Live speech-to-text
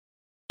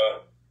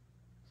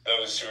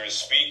those who are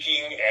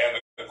speaking, and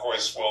of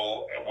course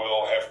we'll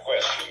have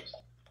questions.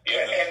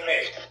 And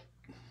me.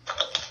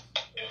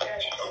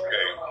 Okay,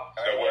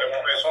 so we'll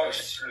have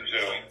questions through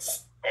Zoom,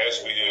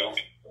 as we do.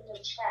 In the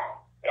chat.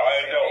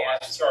 I know,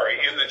 sorry,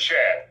 in the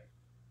chat.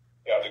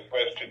 Yeah, the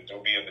questions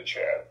will be in the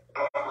chat.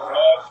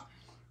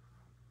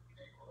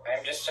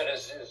 I'm just sort of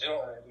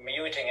Zoom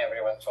muting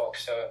everyone,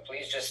 folks. So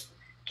please just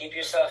keep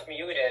yourself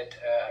muted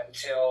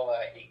until,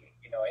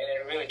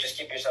 and really just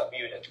keep yourself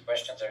muted. The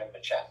questions are in the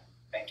chat.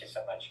 Thank you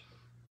so much.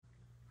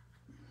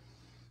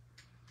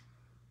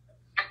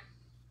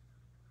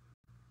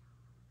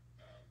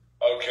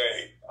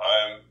 Okay,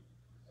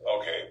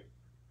 okay.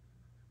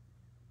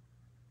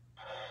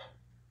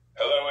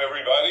 Hello,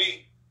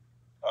 everybody.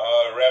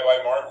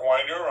 Rabbi Mark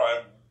Winder.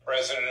 I'm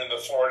president of the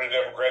Florida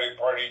Democratic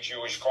Party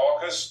Jewish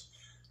Caucus,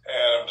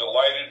 and I'm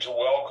delighted to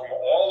welcome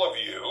all of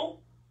you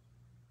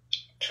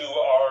to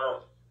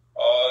our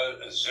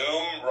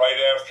Zoom right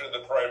after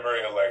the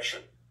primary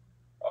election.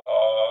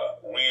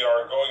 We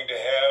are going to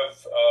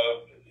have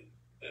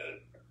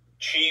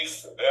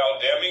Chief Val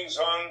Demings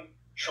on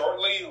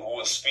shortly, who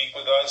will speak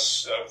with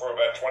us for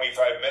about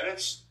 25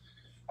 minutes.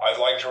 I'd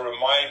like to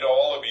remind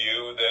all of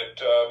you that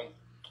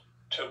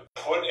to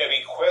put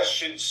any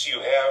questions you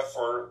have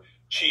for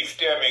Chief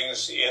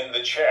Demings in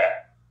the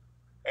chat.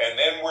 And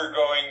then we're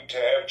going to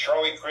have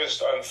Charlie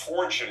Crist,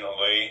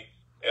 unfortunately,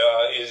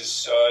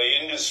 is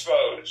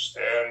indisposed,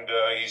 and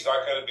he's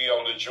not going to be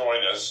able to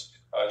join us.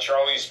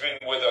 Charlie's been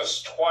with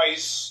us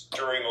twice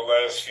during the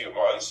last few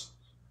months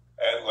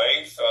at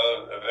length.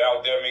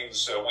 Val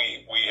Demings,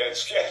 we had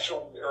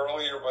scheduled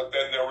earlier, but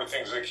then there were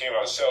things that came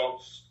out. So,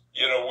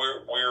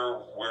 we're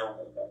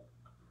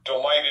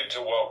delighted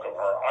to welcome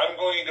her. I'm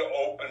going to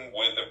open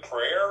with a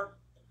prayer,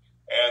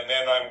 and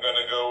then I'm going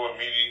to go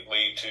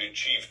immediately to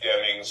Chief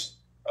Demings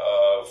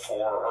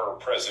for her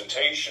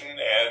presentation,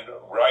 and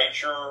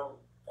write your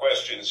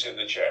questions in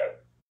the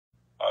chat.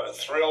 I'm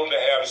thrilled to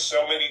have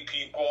so many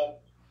people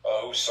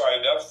who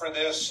signed up for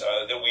this,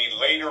 that we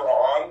later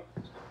on,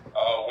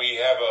 we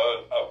have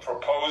a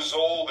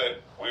proposal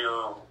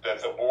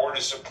that the board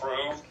has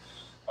approved,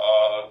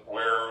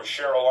 where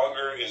Cheryl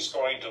Unger is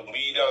going to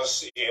lead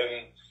us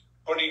in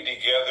putting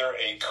together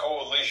a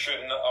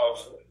coalition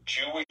of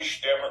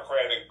Jewish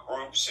Democratic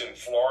groups in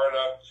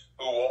Florida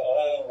who will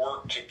all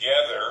work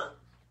together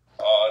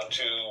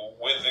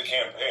with the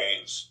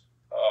campaigns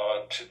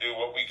to do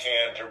what we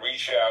can to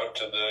reach out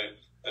to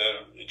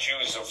the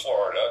Jews of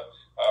Florida.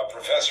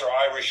 Professor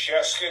Ira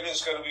Sheskin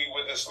is going to be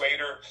with us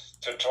later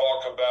to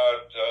talk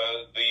about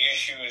the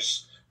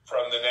issues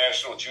from the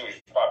National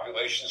Jewish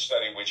Population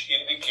Study, which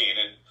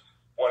indicated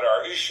what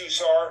our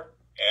issues are,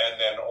 and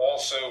then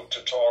also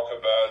to talk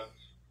about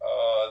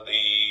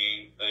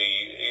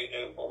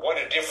what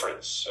a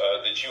difference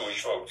the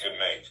Jewish vote can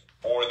make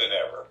more than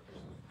ever.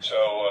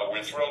 So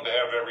we're thrilled to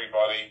have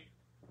everybody.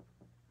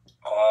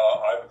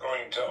 I'm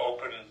going to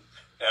open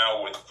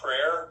now with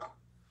prayer.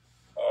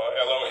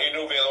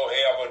 Eloheinu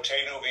v'Elohei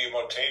Avotenu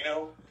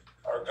v'Imotenu,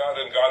 our God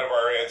and God of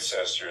our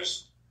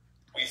ancestors,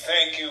 we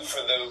thank you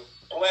for the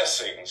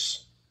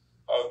blessings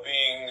of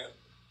being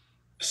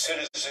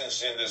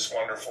citizens in this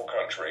wonderful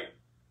country.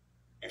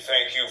 We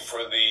thank you for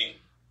the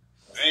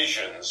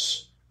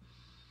visions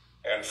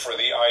and for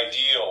the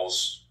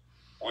ideals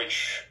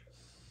which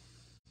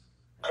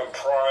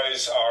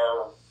comprise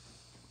our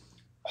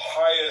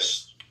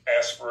highest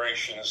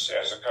aspirations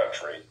as a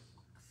country.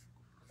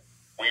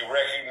 We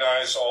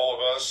recognize, all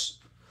of us,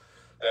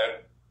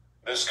 that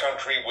this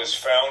country was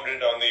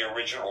founded on the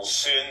original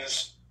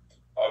sins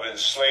of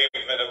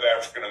enslavement of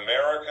African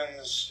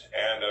Americans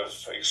and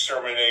of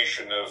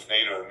extermination of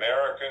Native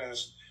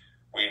Americans.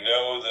 We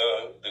know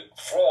the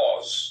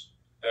flaws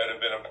that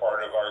have been a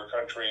part of our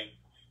country,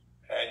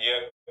 and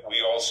yet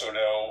we also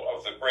know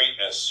of the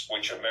greatness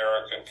which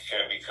America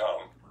can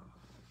become.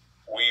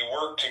 We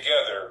work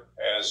together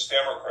as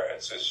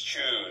Democrats, as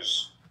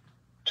Jews,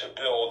 to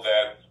build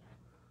that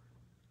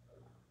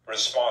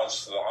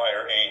response to the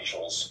higher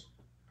angels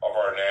of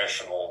our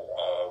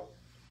national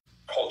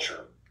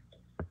culture.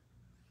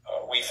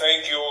 We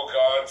thank you, O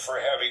God, for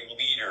having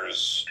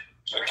leaders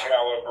the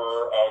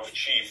caliber of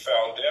Chief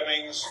Val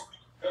Demings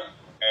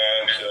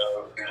and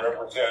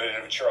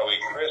Representative Charlie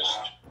Crist,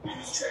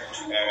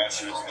 and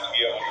to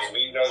be able to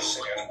lead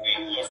us, and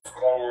we look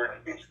forward,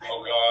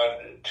 O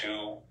God,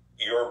 to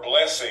your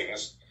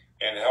blessings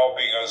in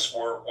helping us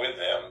work with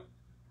them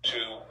to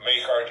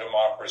make our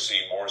democracy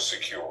more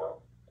secure.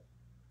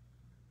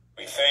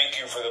 We thank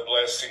you for the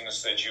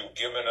blessings that you've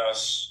given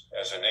us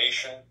as a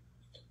nation,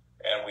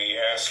 and we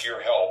ask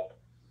your help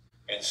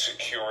in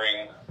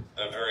securing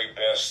the very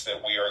best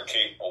that we are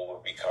capable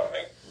of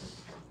becoming.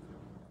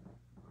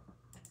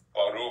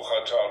 Baruch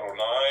atah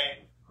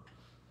Adonai,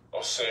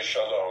 Oseh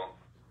Shalom.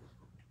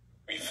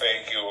 We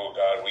thank you, O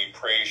God. We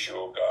praise you,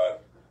 O God,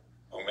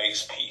 who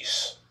makes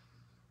peace.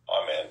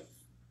 Amen.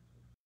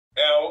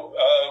 Now,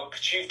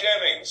 Chief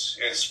Demings,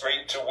 it's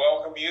great to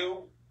welcome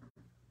you.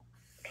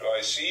 Do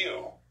I see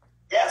you?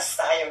 Yes,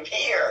 I am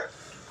here.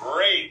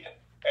 Great.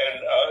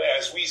 And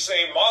as we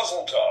say,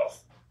 Mazel Tov.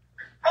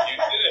 You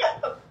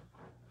did it.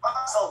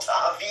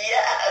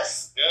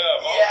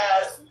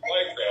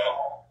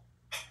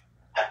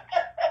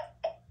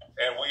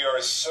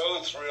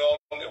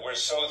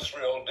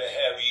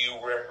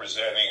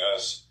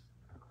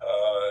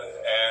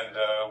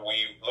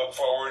 look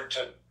forward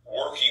to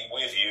working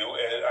with you,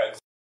 and I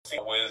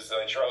think with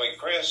Charlie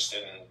Crist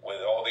and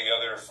with all the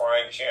other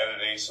fine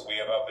candidates that we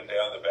have up and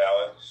down the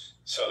ballot,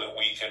 so that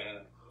we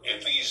can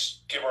at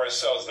least give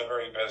ourselves the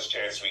very best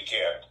chance we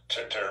can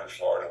to turn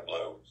Florida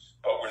blue.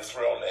 But we're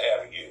thrilled to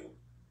have you.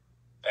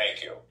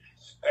 Thank you.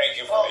 Thank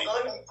you for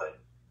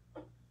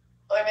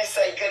Let me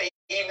say good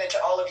evening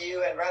to all of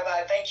you. And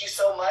Rabbi, thank you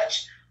so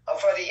much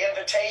for the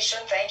invitation.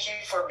 Thank you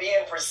for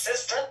being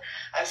persistent.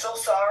 I'm so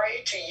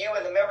sorry to you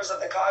and the members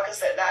of the caucus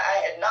that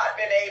I had not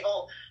been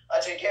able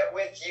to get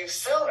with you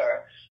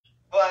sooner.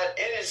 But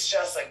it is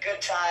just a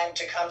good time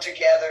to come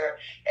together.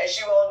 As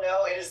you all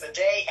know, it is the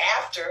day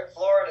after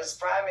Florida's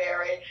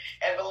primary.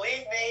 And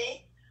believe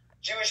me,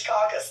 Jewish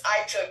Caucus,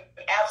 I took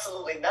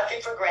absolutely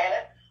nothing for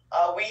granted.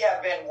 We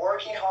have been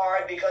working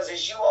hard because,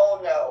 as you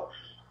all know,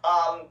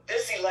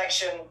 this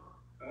election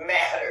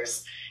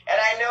matters. And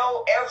I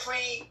know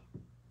every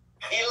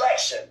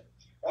election,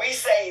 we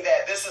say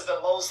that this is the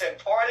most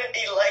important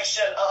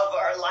election of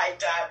our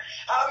lifetime.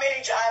 How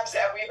many times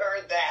have we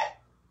heard that?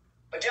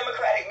 But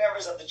Democratic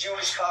members of the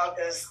Jewish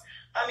Caucus,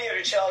 I'm here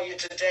to tell you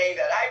today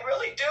that I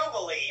really do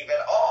believe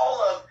in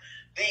all of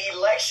the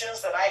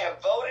elections that I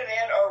have voted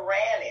in or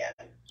ran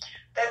in,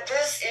 that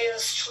this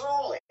is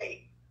truly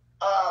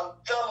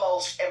the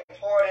most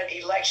important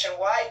election.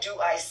 Why do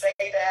I say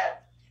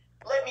that?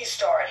 Let me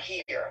start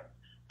here.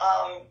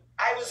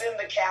 I was in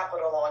the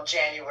Capitol on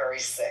January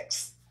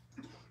 6th.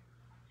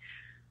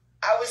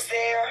 I was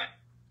there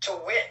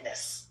to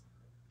witness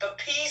the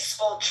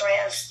peaceful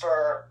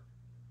transfer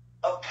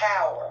of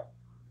power,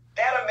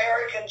 that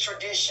American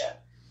tradition,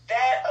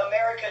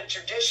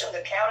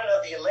 the counting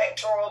of the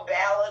electoral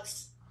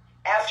ballots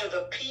after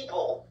the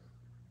people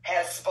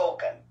had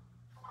spoken.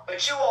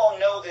 But you all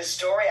know this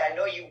story. I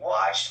know you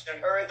watched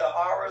and heard the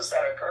horrors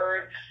that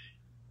occurred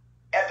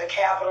at the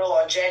Capitol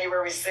on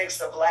January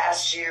 6th of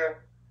last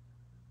year.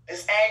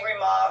 This angry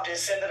mob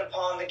descended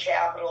upon the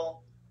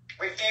Capitol,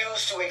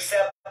 refused to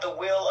accept the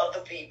will of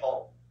the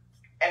people,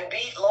 and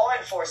beat law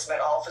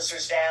enforcement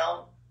officers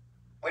down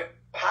with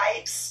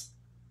pipes,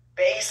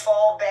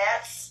 baseball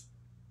bats,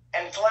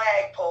 and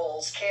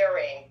flagpoles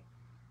carrying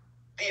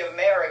the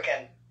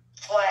American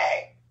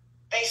flag.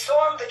 They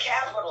stormed the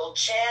Capitol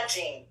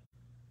chanting,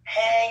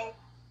 "Hang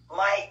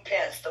Mike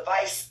Pence, the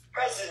Vice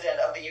President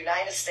of the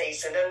United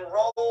States," and then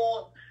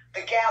rolled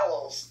the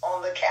gallows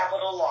on the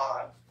Capitol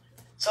lawn.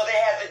 So they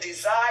had the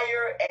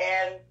desire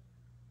and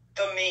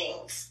the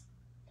means.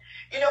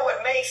 You know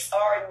what makes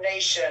our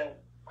nation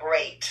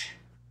great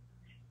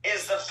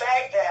is the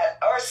fact that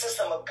our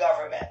system of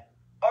government,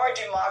 our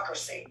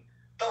democracy,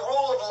 the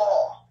rule of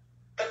law,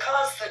 the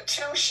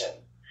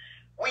Constitution,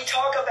 we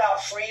talk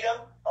about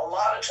freedom a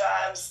lot of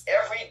times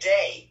every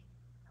day,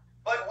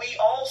 but we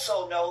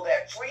also know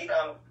that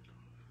freedom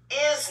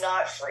is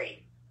not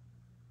free.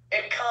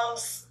 It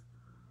comes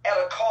at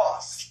a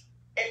cost.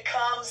 It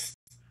comes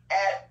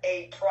at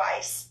a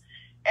price.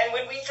 And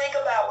when we think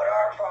about what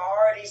our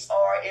priorities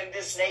are in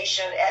this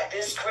nation at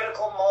this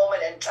critical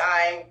moment in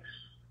time,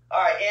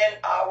 in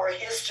our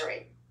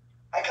history,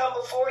 I come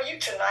before you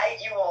tonight.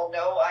 You all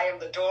know I am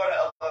the daughter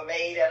of a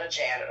maid and a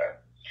janitor.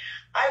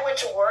 I went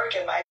to work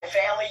in my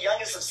family,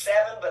 youngest of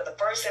 7, but the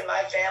first in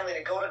my family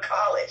to go to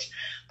college.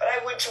 But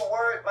I went to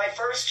work. My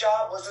first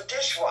job was a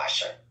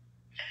dishwasher.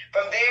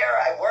 From there,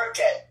 I worked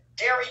at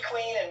Dairy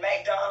Queen and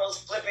McDonald's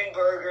flipping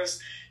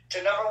burgers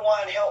to, number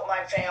 1, help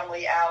my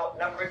family out.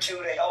 Number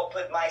 2, to help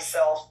put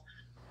myself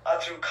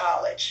through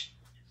college.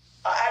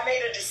 I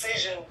made a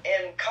decision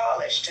in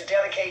college to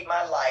dedicate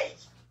my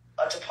life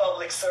to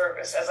public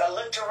service. As I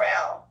looked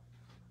around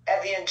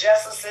at the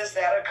injustices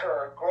that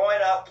occurred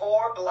growing up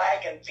poor,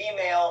 black, and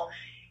female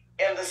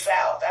in the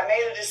South, I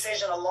made a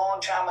decision a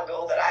long time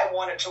ago that I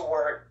wanted to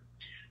work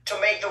to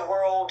make the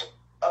world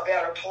a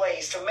better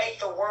place, to make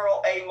the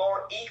world a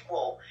more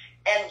equal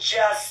and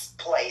just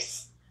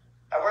place.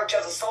 I worked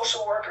as a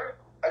social worker,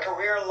 a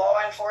career law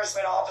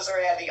enforcement officer.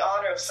 I had the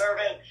honor of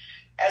serving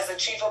as the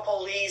chief of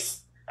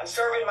police. I'm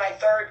serving my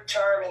 3rd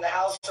term in the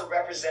House of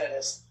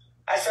Representatives.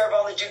 I serve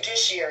on the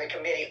Judiciary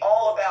Committee,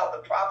 all about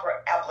the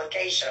proper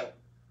application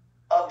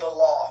of the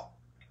law.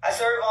 I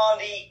serve on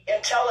the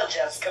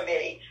Intelligence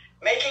Committee,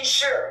 making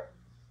sure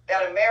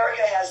that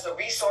America has the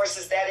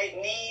resources that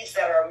it needs,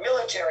 that our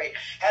military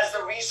has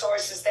the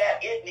resources that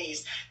it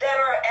needs, that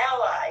our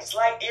allies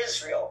like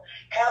Israel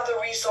have the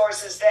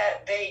resources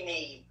that they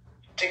need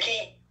to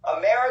keep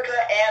America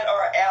and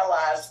our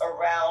allies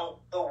around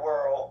the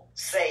world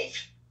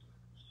safe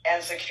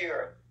and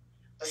secure.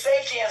 The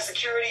safety and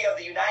security of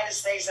the United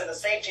States and the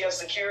safety and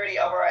security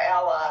of our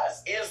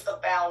allies is the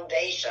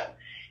foundation.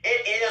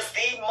 It is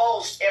the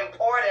most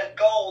important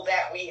goal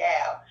that we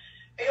have.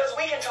 Because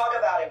we can talk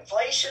about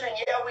inflation, and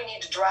yeah, we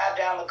need to drive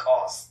down the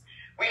cost.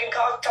 We can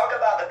talk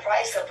about the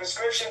price of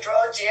prescription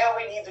drugs. Yeah,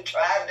 we need to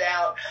drive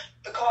down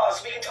the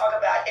cost. We can talk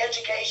about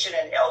education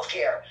and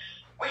healthcare.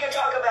 We can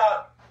talk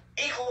about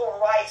equal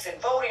rights and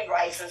voting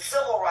rights and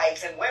civil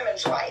rights and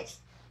women's rights.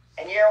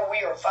 And yeah,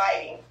 we are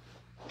fighting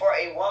for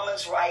a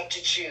woman's right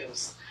to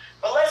choose.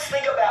 But let's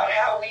think about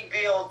how we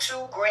build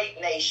 2 great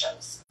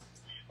nations.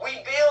 We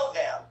build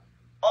them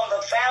on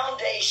the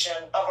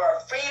foundation of our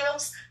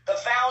freedoms, the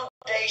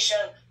foundation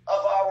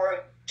of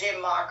our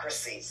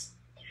democracies.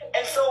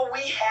 And so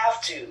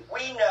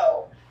we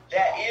know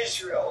that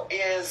Israel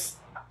is,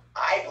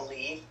 I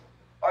believe,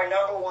 our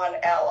number one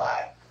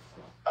ally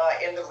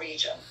in the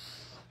region.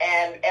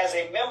 And as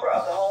a member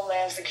of the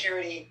Homeland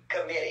Security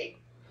Committee,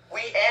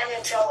 and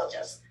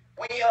intelligence,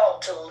 we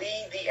help to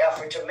lead the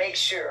effort to make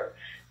sure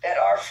that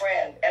our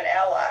friend and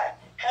ally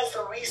has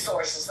the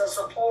resources, the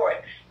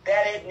support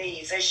that it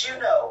needs. As you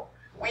know,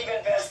 we've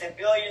invested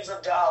billions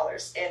of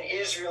dollars in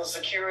Israel's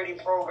security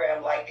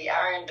program like the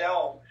Iron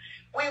Dome.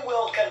 We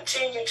will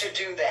continue to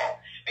do that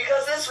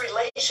because this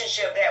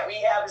relationship that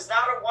we have is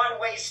not a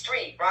one-way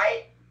street,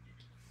 right?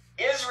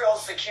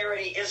 Israel's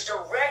security is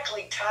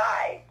directly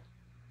tied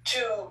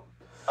to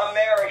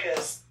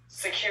America's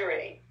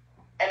security.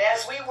 And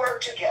as we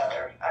work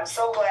together, I'm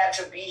so glad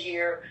to be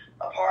here,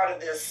 a part of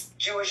this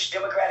Jewish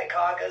Democratic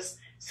Caucus,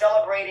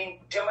 celebrating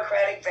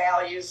democratic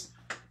values,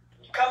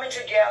 coming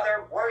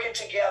together, working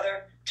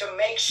together to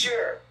make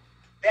sure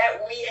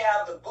that we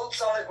have the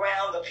boots on the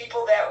ground, the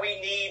people that we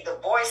need, the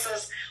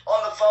voices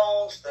on the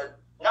phones, the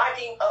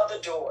knocking of the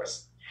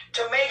doors,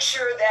 to make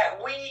sure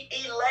that we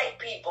elect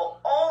people,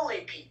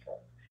 only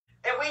people,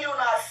 that we do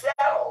not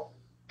settle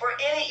for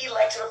any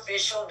elected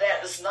official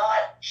that does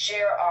not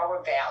share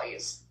our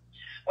values.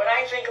 When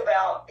I think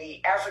about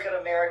the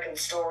African-American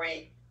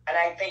story, and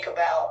I think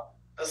about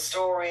the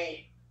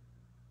story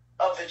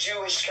of the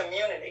Jewish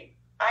community,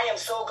 I am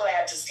so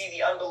glad to see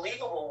the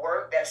unbelievable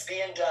work that's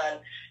being done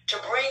to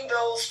bring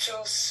those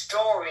two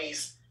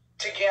stories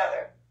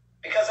together.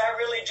 Because I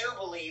really do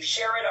believe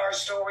sharing our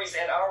stories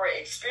and our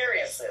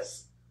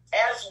experiences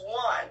as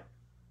one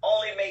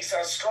only makes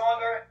us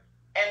stronger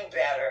and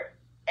better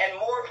and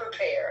more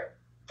prepared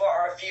for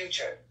our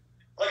future.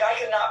 Look, I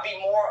cannot be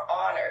more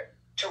honored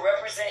to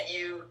represent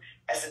you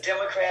as a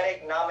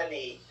Democratic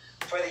nominee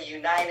for the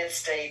United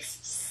States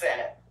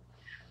Senate.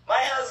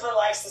 My husband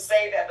likes to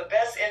say that the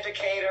best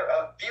indicator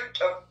of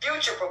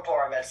future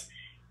performance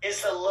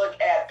is to look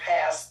at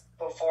past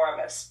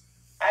performance.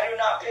 I do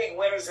not pick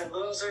winners and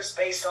losers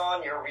based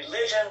on your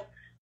religion,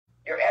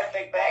 your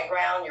ethnic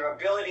background, your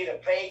ability to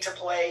pay to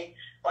play,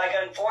 like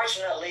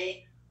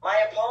unfortunately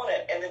my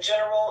opponent in the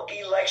general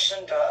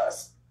election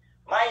does.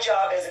 My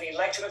job as an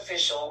elected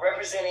official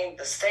representing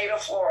the state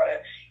of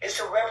Florida is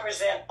to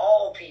represent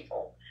all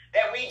people,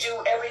 that we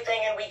do everything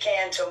and we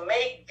can to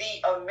make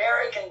the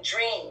American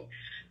dream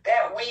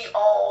that we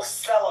all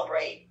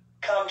celebrate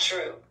come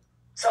true.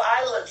 So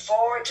I look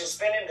forward to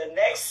spending the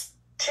next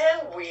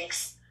 10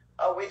 weeks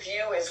with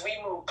you as we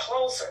move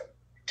closer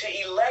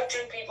to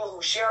electing people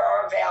who share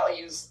our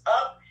values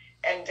up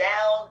and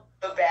down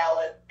the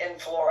ballot in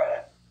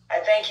Florida. I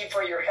thank you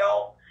for your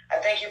help. I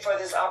thank you for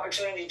this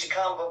opportunity to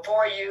come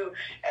before you,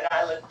 and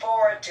I look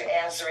forward to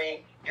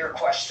answering your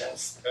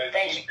questions.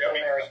 Thank you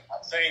very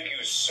much. Thank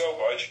you so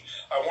much.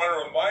 I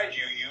want to remind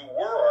you, you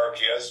were our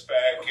guest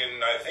back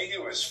in, I think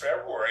it was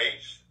February.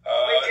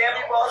 With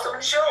Debbie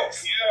Wasserman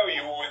Schultz. Yeah,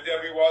 you were with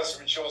Debbie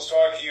Wasserman Schultz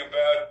talking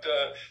about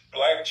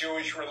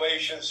Black-Jewish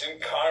relations in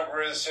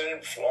Congress and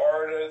in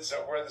Florida and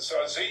so forth and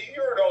so on. So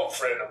you're an old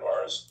friend of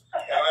ours.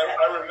 And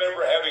I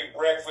remember having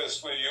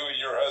breakfast with you and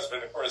your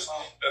husband. Of course,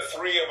 the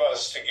three of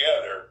us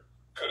together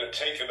could have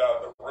taken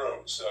on the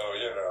room. So,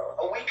 you know.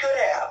 Oh, we could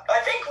have.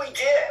 I think we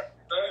did.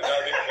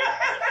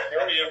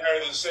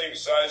 You're the same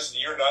size,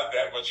 and you're not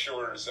that much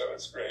shorter, so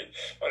it's great.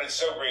 But it's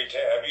so great to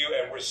have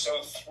you, and we're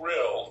so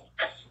thrilled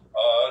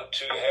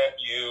to have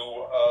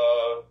you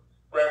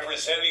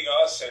representing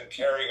us and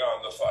carrying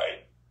on the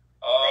fight.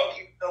 Thank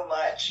you so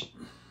much.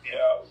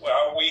 Yeah,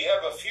 well, we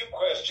have a few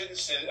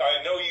questions.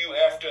 I know you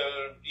have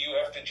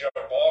to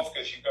jump off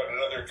because you've got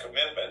another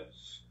commitment,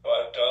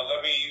 but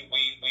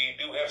we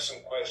do have some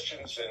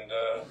questions, and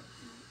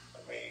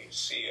let me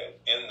see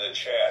it in the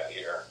chat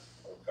here.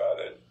 I've got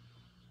it.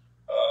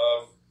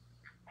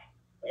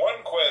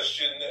 One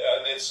question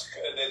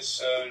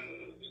that's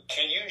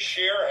can you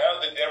share how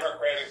the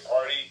Democratic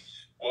Party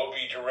will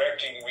be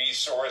directing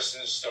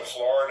resources to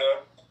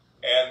Florida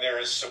and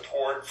their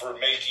support for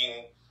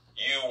making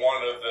you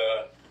one of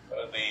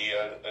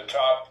the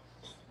top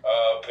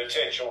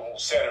potential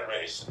Senate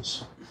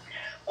races?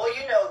 Well,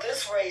 you know,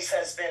 this race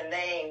has been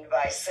named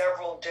by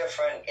several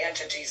different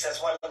entities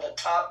as one of the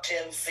top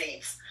 10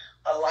 seats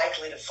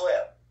likely to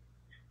flip.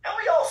 And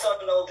we also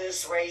know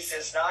this race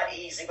is not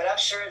easy, but I'm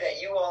sure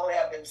that you all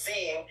have been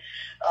seeing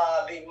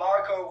the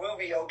Marco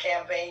Rubio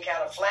campaign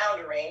kind of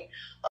floundering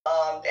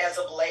as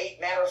of late.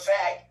 Matter of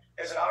fact,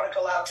 there's an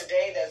article out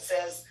today that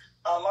says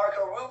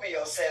Marco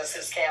Rubio says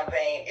his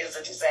campaign is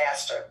a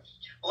disaster.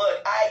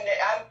 Look,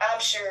 I'm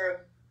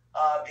sure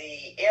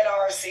the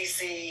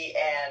NRCC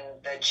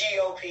and the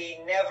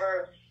GOP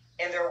never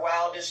in their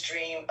wildest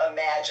dream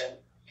imagined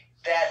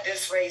that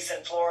this race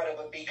in Florida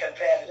would be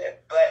competitive,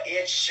 but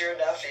it sure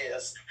enough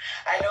is.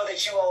 I know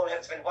that you all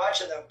have been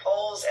watching the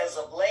polls as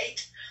of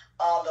late.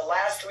 The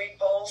last three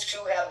polls,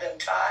 two have them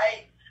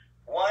tied.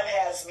 One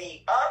has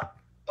me up,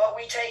 but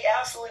we take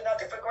absolutely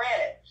nothing for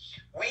granted.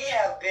 We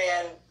have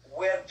been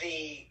with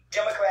the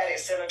Democratic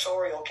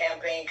Senatorial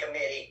Campaign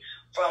Committee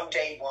from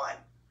day one.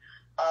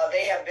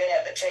 They have been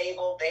at the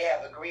table. They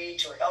have agreed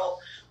to help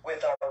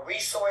with our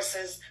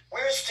resources.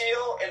 We're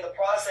still in the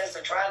process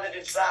of trying to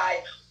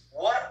decide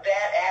what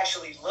that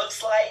actually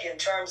looks like in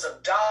terms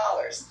of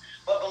dollars.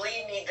 But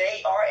believe me,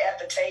 they are at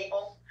the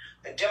table.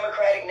 The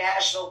Democratic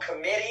National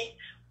Committee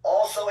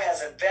also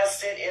has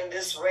invested in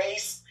this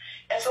race.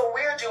 And so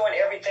we're doing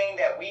everything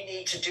that we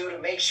need to do to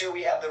make sure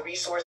we have the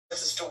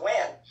resources to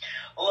win.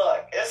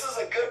 Look, this is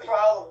a good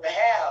problem to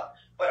have,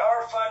 but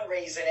our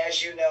fundraising,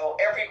 as you know,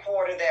 every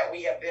quarter that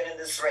we have been in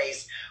this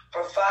race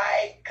for 5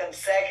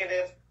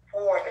 consecutive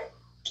quarters,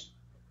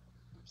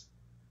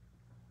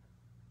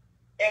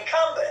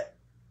 incumbent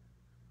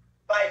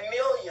by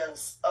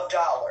millions of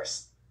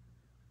dollars.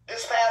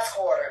 This past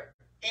quarter,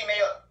 he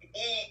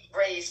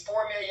raised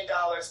 $4 million.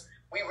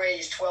 We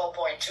raised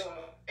 $12.2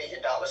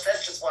 million.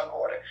 That's just one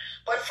quarter.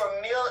 But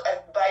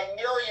by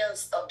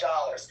millions of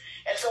dollars.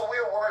 And so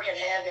we're working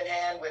hand in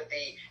hand with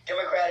the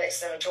Democratic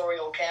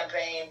Senatorial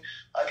Campaign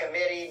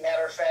Committee.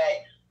 Matter of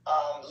fact,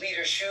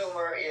 Leader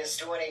Schumer is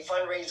doing a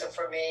fundraiser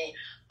for me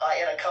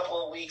in a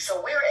couple of weeks.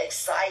 So we're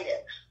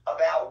excited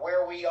about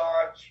where we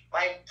are.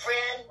 My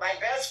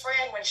best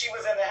friend, when she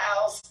was in the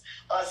House,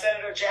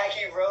 Senator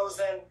Jackie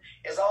Rosen,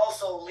 is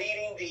also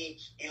leading the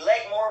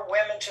Elect More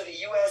Women to the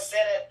U.S.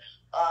 Senate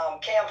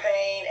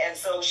campaign, and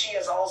so she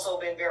has also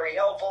been very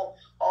helpful,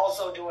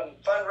 also doing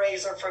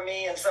fundraiser for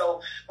me, and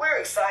so we're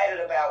excited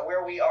about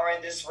where we are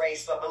in this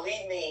race. But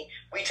believe me,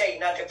 we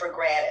take nothing for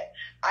granted.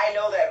 I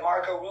know that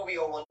Marco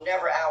Rubio will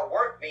never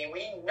outwork me.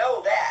 We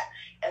know that,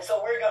 and so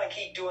we're going to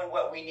keep doing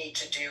what we need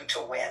to do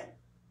to win.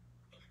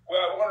 Well,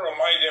 I want to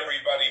remind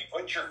everybody,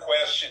 put your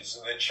questions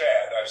in the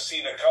chat. I've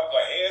seen a couple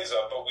of hands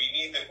up, but we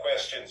need the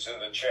questions in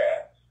the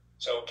chat.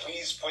 So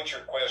please put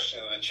your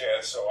question in the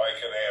chat so I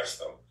can ask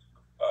them.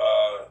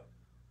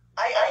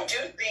 I do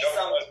see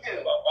some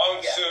too.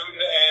 Monsoon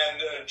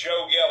and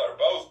Joe Geller,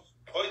 both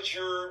put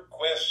your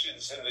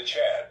questions in the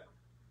chat.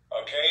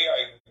 Okay,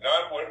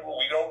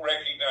 we don't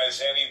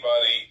recognize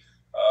anybody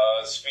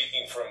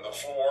speaking from the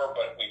floor,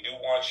 but we do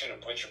want you to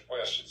put your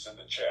questions in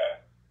the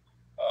chat.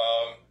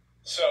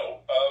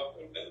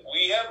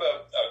 We have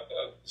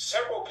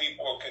several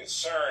people are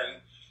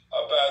concerned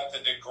about the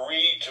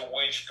degree to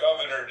which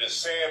Governor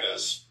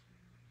DeSantis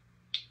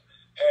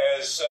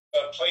has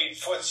played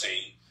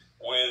footsie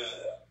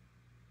with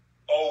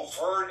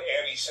overt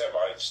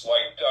anti-Semites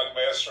like Doug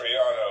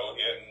Mastriano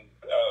in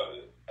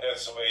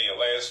Pennsylvania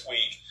last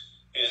week.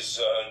 His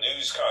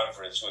news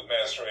conference with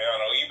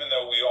Mastriano, even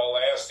though we all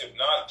asked him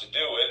not to do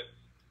it,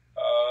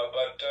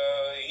 but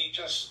he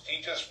just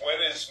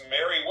went his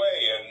merry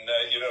way. And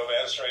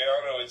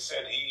Mastriano had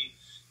said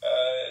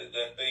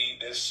that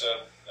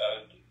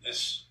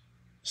this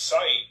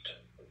site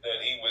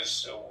that he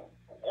was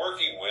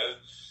working with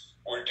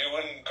were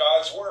doing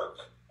God's work,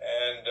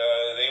 and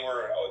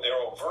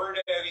they're overt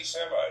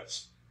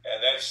anti-Semites,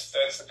 and that's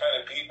the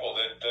kind of people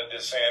that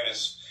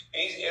DeSantis,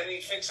 and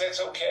he thinks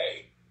that's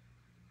okay.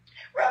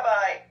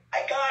 Rabbi,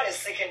 God is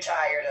sick and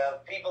tired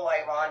of people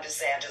like Ron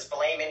DeSantis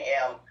blaming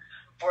him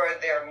for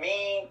their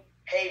mean,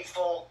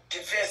 hateful,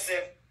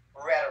 divisive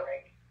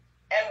rhetoric.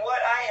 And what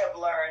I have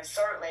learned,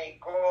 certainly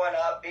growing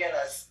up, being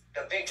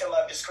the victim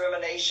of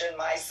discrimination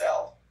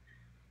myself,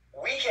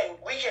 we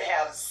can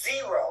have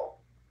zero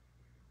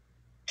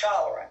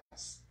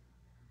tolerance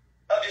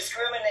of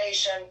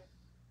discrimination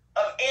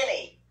of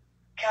any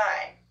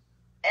kind.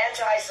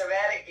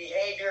 Anti-Semitic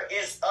behavior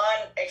is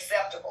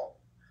unacceptable,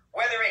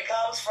 whether it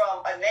comes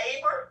from a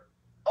neighbor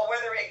or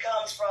whether it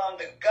comes from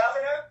the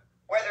governor,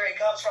 whether it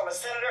comes from a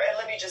senator. And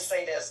let me just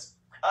say this.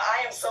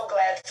 I am so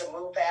glad to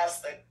move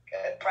past the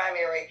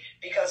primary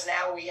because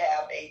now we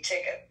have a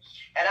ticket.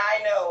 And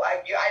I know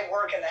I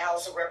work in the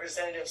House of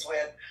Representatives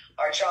with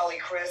our Charlie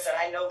Crist, and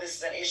I know this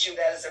is an issue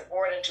that is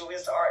important to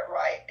his heart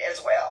right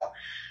as well.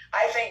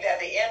 I think that at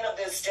the end of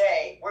this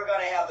day, we're going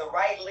to have the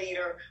right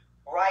leader,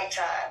 right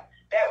time,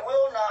 that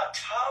will not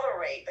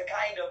tolerate the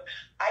kind of,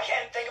 I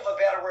can't think of a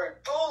better word,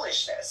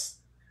 foolishness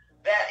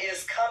that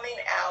is coming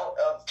out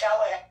of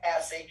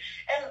Tallahassee,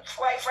 and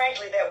quite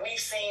frankly, that we've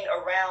seen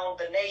around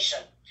the nation.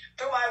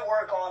 Through my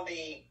work on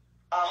the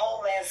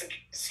Homeland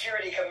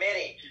Security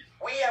Committee,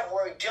 we have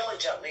worked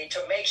diligently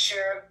to make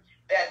sure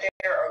that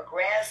there are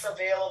grants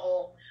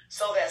available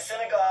so that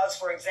synagogues,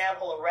 for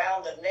example,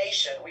 around the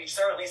nation, we've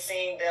certainly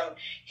seen them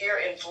here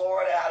in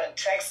Florida, out in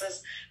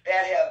Texas,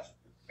 that have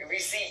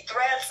received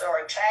threats or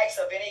attacks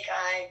of any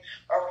kind,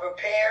 are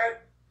prepared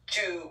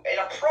to, in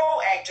a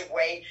proactive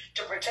way,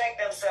 to protect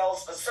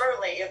themselves, but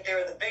certainly if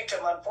they're the victim,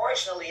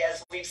 unfortunately,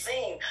 as we've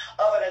seen,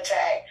 of an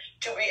attack,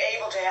 to be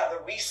able to have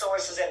the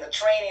resources and the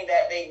training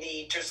that they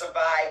need to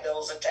survive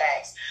those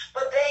attacks.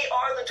 But they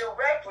are the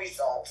direct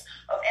results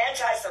of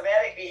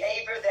anti-Semitic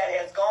behavior that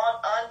has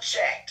gone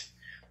unchecked.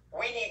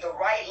 We need the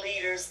right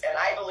leaders, and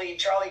I believe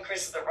Charlie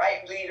Crist is the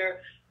right leader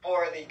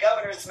for the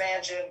governor's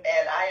mansion,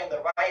 and I am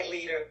the right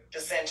leader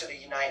to send to the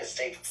United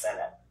States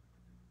Senate.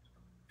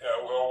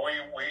 Yeah, well,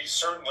 we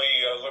certainly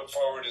look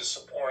forward to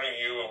supporting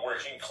you and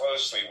working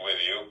closely with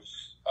you.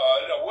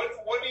 Now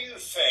what do you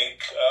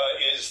think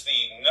is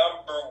the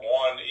number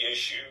one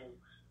issue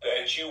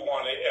that you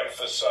want to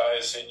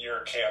emphasize in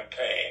your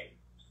campaign?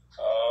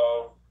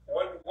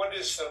 What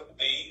is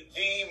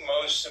the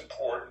most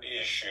important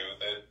issue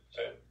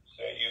that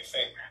you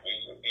think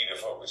we need to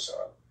focus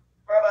on?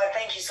 Rabbi,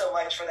 thank you so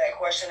much for that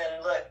question.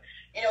 And look,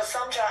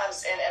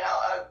 sometimes, and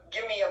I'll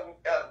give me a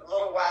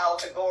little while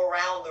to go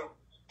around the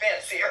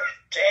fence here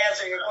to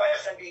answer your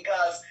question,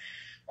 because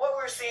what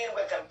we're seeing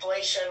with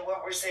inflation,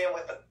 what we're seeing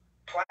with the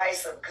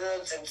price of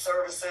goods and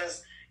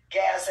services,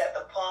 gas at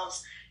the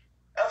pumps,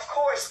 of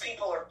course,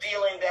 people are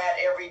feeling that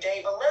every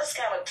day, but let's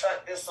kind of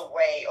tuck this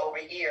away over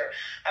here.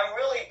 I'm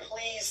really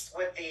pleased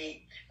with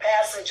the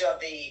passage of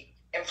the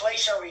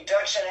Inflation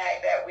Reduction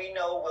Act that we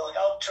know will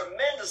help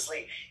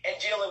tremendously in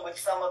dealing with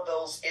some of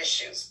those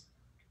issues.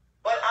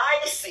 But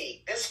I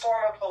see this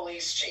former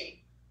police chief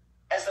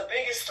as the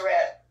biggest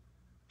threat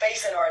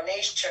facing our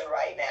nation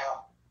right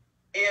now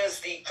is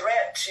the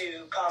threat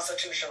to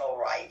constitutional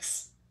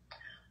rights.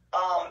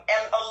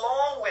 And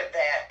along with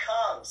that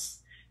comes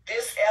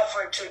this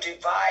effort to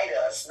divide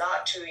us,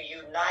 not to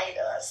unite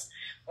us.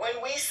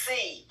 When we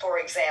see, for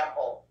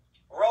example,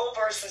 Roe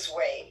versus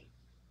Wade,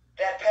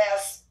 that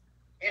passed,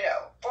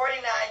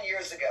 49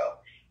 years ago,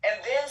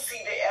 and then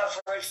see the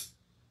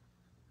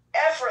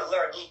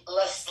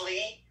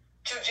effortlessly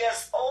to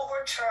just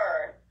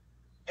overturn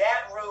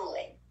that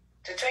ruling,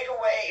 to take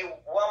away a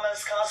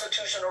woman's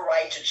constitutional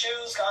right to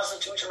choose,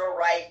 constitutional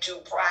right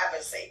to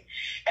privacy.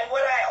 And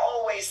what I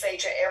always say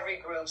to every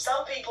group,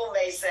 some people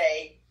may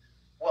say,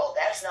 well,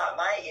 that's not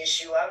my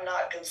issue. I'm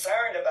not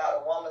concerned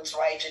about a woman's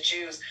right to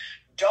choose.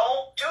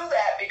 Don't do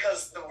that,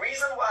 because the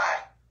reason why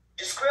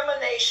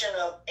discrimination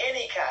of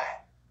any kind,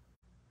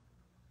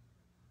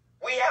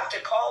 we have to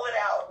call it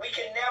out. We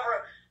can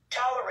never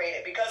tolerate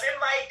it, because it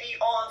might be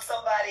on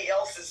somebody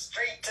else's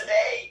street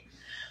today.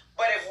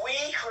 But if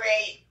we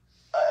create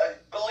a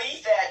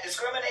belief that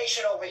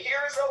discrimination over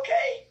here is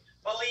okay,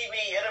 believe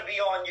me, it'll be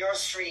on your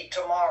street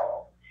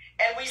tomorrow.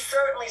 And we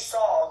certainly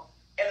saw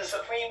in the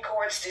Supreme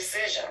Court's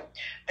decision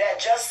that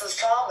Justice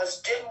Thomas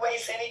didn't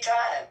waste any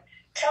time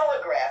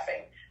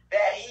telegraphing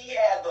that he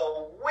had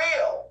the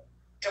will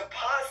to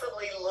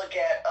possibly look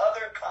at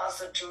other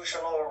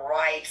constitutional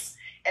rights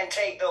and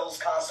take those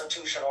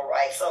constitutional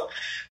rights. So,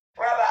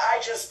 Rabbi, I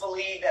just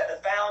believe that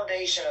the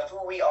foundation of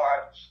who we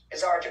are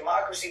is our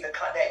democracy,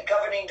 that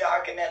governing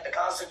document, the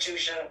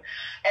Constitution,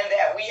 and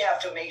that we have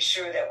to make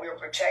sure that we're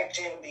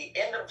protecting the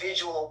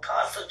individual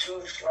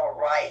constitutional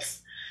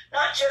rights,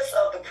 not just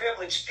of the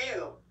privileged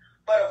few,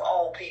 but of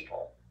all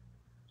people.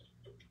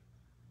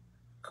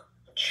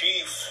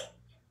 Chief,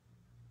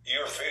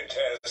 you're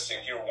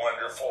fantastic. You're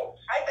wonderful.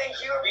 I think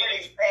you're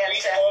pretty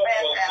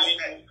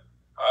fantastic.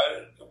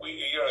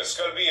 It's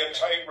going to be a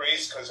tight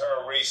race, because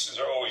our races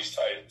are always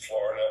tight in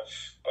Florida.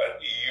 But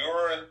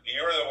you're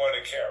the one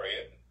to carry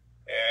it,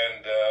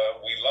 and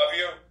we love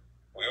you.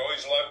 We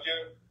always loved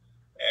you,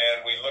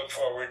 and we look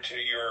forward to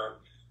your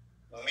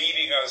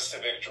leading us to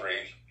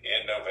victory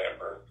in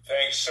November.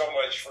 Thanks so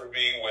much for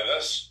being with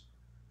us.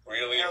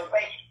 Really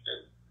appreciate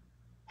it.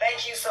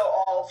 Thank you so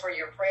all for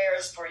your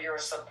prayers, for your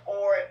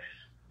support,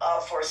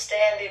 for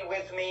standing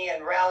with me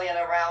and rallying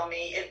around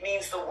me. It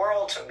means the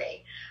world to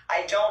me.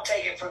 I don't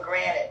take it for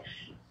granted.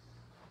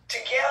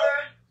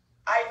 Together,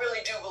 I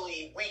really do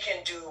believe we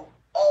can do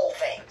all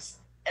things.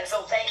 And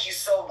so thank you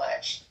so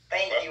much.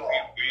 Thank you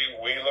all.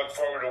 We look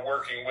forward to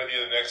working with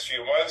you the next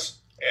few months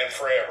and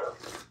forever.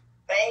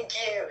 Thank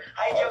you.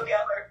 Hi, Joe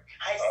Geller.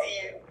 I see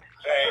you.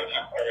 Thank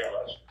you very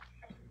much.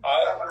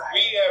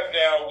 We have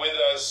now with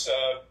us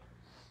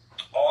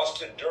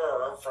Austin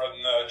Durr from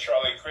the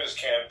Charlie Crist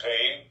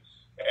campaign.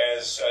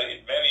 As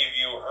many of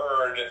you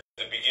heard at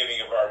the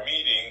beginning of our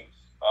meeting,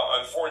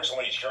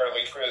 unfortunately,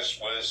 Charlie Crist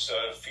was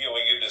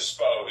feeling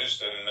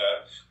indisposed and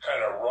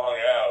kind of wrung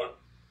out.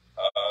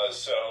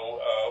 So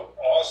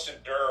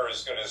Austin Durr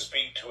is going to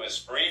speak to us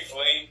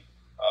briefly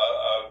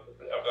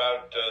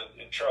about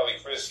Charlie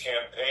Crist's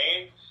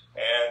campaign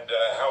and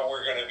how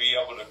we're going to be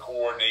able to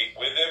coordinate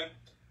with him.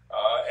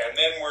 And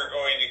then we're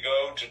going to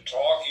go to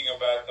talking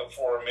about the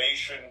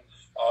formation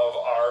of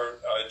our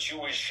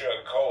Jewish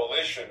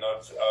coalition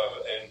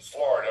in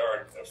Florida,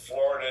 our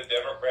Florida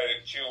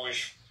Democratic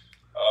Jewish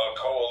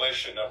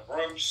coalition of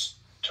groups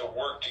to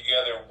work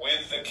together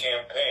with the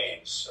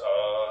campaigns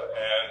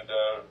and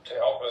to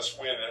help us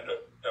win in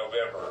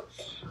November.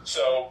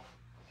 So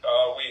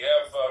we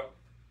have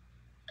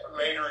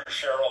later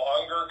Cheryl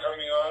Unger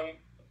coming on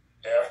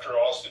after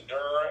Austin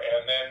Durr,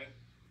 and then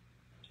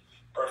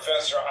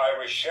Professor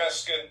Ira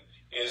Sheskin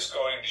is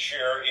going to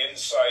share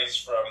insights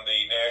from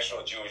the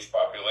National Jewish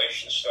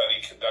Population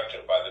Study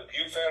conducted by the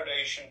Pew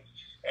Foundation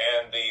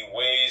and the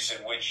ways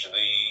in which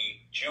the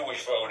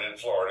Jewish vote in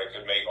Florida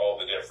could make all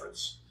the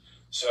difference.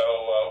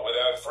 So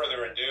without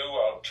further ado,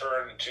 I'll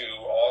turn to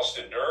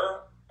Austin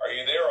Durr. Are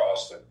you there,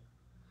 Austin?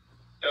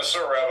 Yes,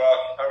 sir,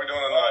 Rabbi. How are we doing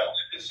tonight?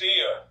 Good to see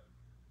you.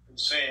 Good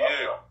to see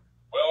you.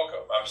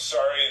 Welcome. I'm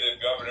sorry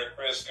that Governor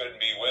Crist couldn't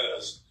be with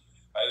us.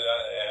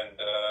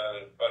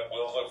 But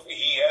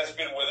he has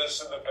been with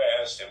us in the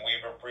past, and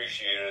we've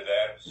appreciated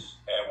that.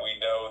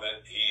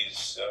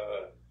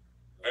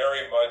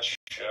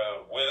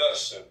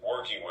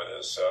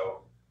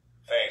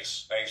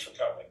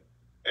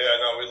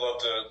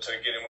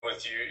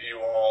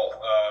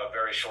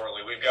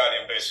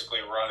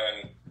 basically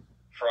running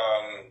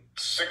from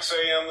 6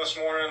 a.m. this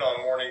morning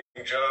on Morning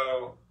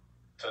Joe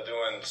to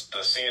doing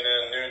the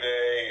CNN New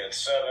Day at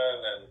 7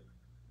 and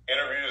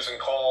interviews and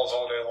calls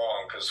all day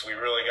long, because we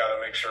really got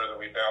to make sure that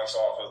we bounce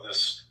off of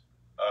this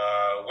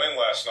win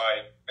last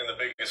night in the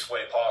biggest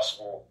way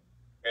possible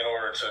in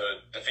order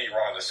to defeat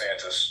Ron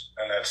DeSantis.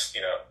 And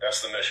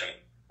that's the mission.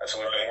 That's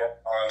what we've been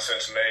working on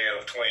since May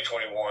of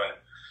 2021.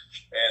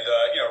 And,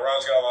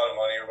 Ron's got a lot of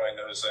money. Everybody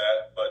knows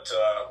that. But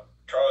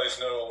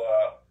Charlie's no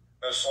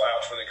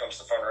slouch when it comes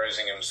to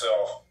fundraising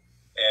himself.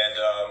 And,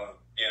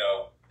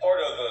 part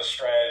of the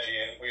strategy,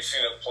 and we've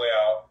seen it play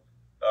out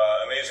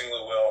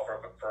amazingly well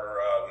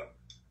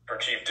for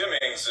Chief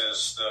Demings,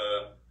 is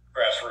the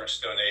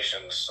grassroots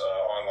donations,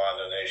 online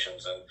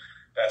donations. And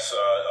that's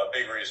a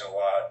big reason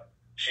why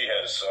she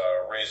has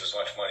raised as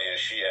much money as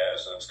she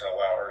has, and it's going to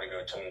allow her to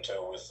go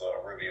toe-to-toe with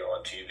Rubio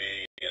on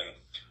TV. And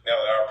now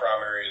that our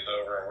primary is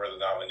over and we're the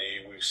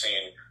nominee, we've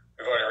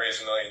already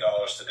raised $1 million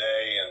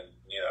today, and,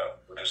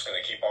 we're just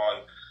going to keep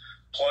on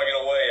plugging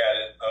away at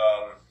it,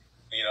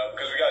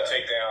 because we got to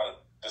take down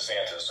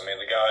DeSantis. I mean,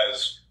 the guy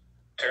is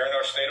tearing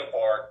our state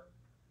apart.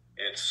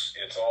 It's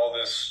all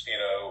this,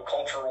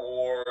 culture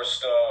war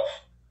stuff.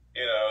 The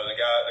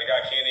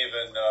guy can't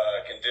even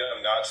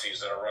condemn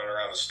Nazis that are running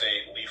around the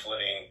state,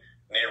 leafleting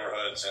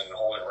neighborhoods and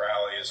holding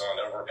rallies on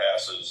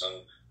overpasses.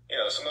 And,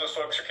 some of those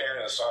folks are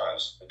carrying the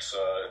signs. It's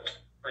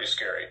pretty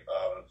scary.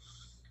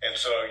 And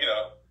so,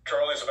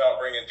 Charlie's about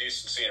bringing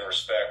decency and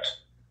respect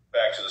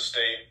back to the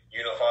state,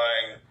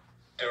 unifying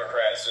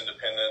Democrats,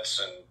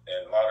 independents,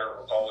 and moderate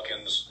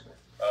Republicans,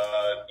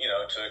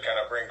 to kind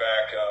of bring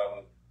back,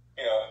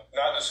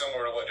 not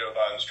dissimilar to what Joe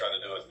Biden's trying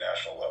to do at the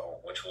national level,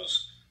 which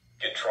was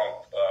get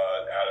Trump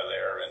out of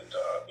there and,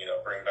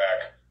 bring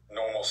back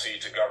normalcy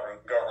to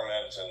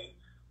government and,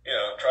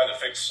 trying to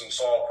fix and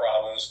solve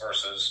problems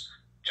versus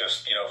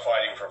just,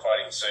 fighting for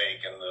fighting's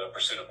sake and the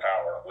pursuit of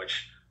power,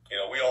 which,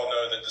 we all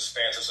know that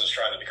DeSantis is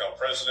trying to become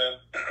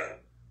president.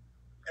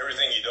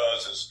 Everything he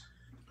does is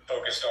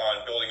focused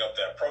on building up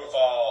that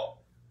profile,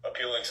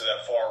 appealing to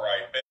that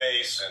far-right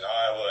base in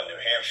Iowa and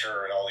New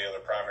Hampshire and all the other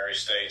primary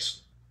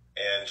states.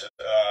 And,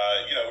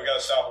 we got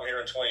to stop him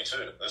here in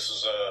 22. This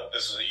is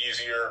an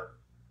easier,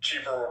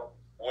 cheaper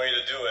way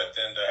to do it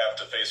than to have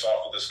to face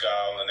off with this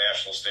guy on the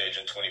national stage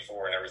in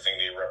 24 and everything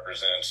that he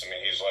represents. I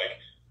mean, he's like,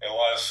 in a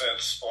lot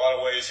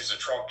of ways, he's a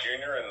Trump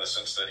Jr. in the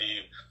sense that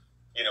he,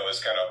 has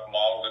kind of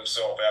modeled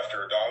himself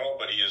after Donald,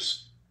 but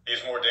he's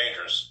more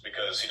dangerous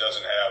because he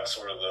doesn't have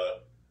sort of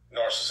the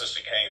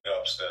narcissistic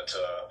hang-ups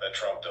that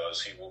Trump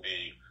does. He will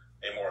be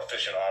a more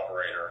efficient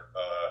operator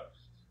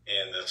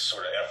in this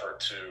sort of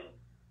effort to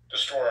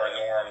destroy our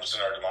norms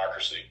and our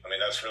democracy. I mean,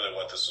 that's really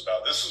what this is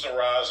about. This is the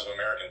rise of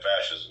American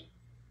fascism,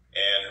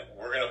 and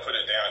we're going to put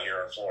it down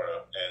here in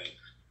Florida. And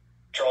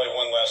Charlie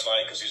won last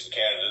night because he's the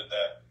candidate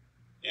that,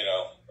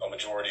 a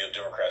majority of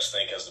Democrats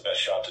think has the best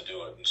shot to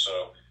do it. And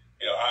so,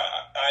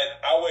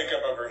 I wake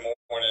up every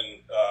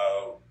morning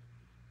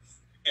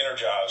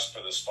energized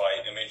for this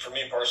fight. I mean, for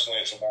me personally,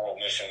 it's a moral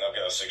mission. I've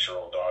got a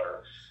 6-year-old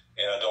daughter,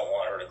 and I don't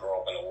want her to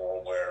grow up in a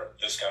world where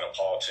this kind of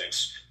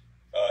politics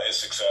is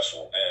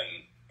successful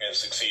and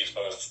succeeds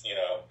both,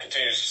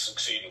 continues to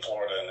succeed in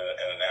Florida and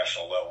at a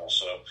national level.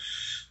 So,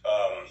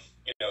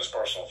 it's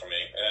personal for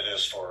me, and it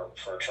is for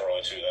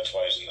Charlie too. That's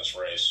why he's in this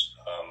race.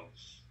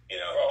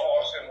 Well,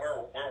 Austin,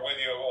 we're with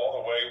you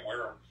all the way.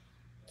 We're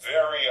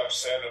very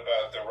upset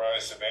about the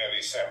rise of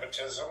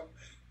anti-Semitism,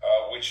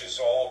 which is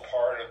all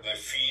part of the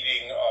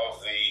feeding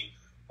of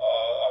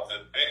the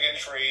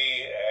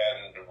bigotry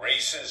and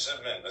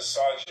racism and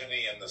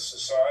misogyny in the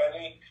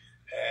society.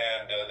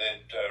 And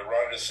that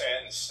Ron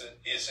DeSantis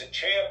is a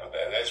champ of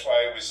that. That's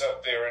why he was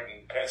up there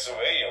in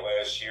Pennsylvania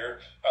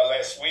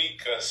last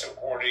week,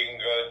 supporting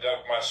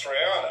Doug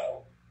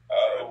Mastriano,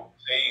 a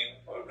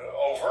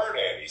overt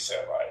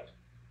anti-Semite.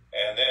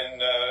 And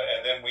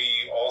then we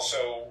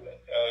also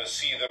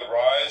see the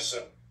rise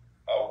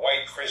of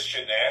white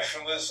Christian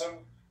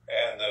nationalism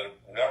and the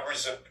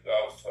numbers of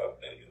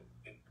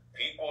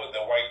people in the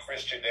white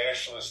Christian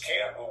nationalist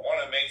camp who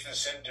want to make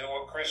this into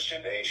a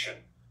Christian nation.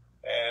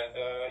 And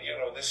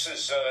this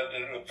is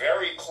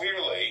very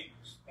clearly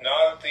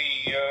not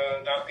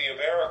the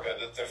America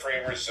that the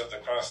framers of the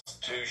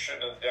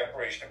Constitution and the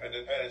Declaration of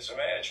Independence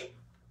imagined.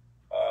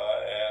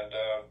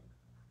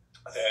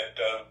 That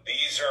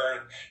these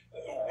are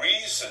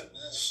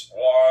reasons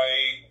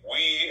why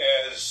we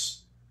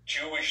as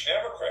Jewish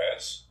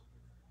Democrats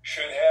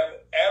should have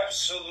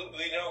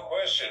absolutely no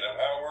question of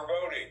how we're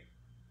voting.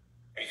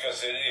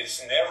 Because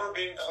it's never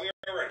been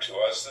clearer to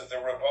us that the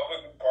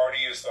Republican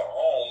Party is the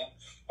home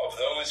of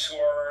those who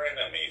are our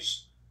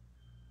enemies.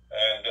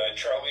 And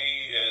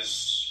Charlie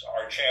is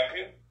our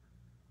champion,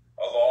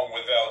 along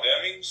with Val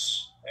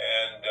Demings,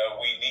 and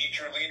we need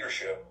your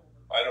leadership.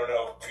 I don't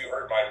know if you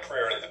heard my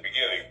prayer at the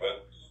beginning,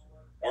 but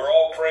we're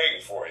all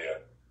praying for you.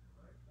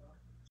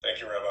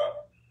 Thank you,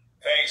 Rabbi.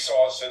 Thanks,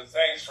 Austin.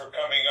 Thanks for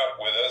coming up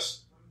with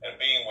us and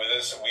being with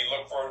us. And we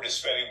look forward to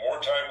spending more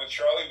time with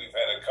Charlie. We've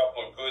had a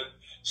couple of good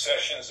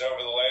sessions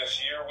over the last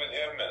year with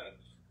him, and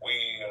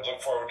we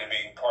look forward to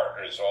being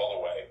partners all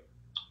the way.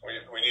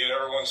 We need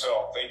everyone's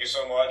help. Thank you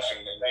so much,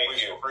 and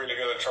please feel free to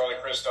go to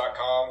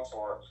charliechris.com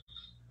for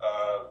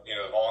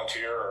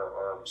volunteer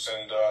or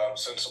send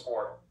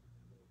support.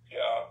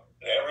 Yeah,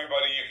 and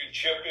everybody, you can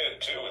chip in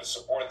too and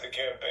support the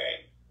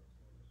campaign.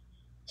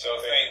 So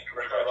thank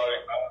you, everybody.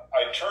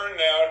 I turn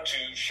now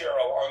to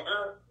Cheryl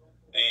Unger,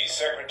 the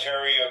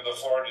Secretary of the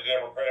Florida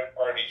Democratic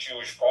Party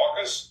Jewish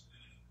Caucus,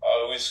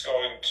 who is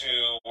going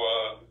to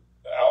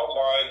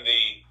outline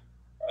the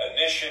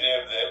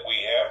initiative that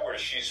we have where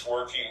she's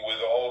working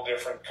with all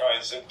different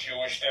kinds of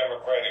Jewish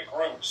democratic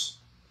groups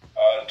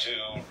to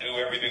do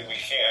everything we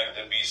can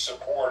to be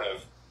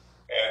supportive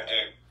and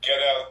to get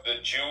out the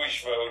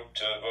Jewish vote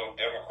to vote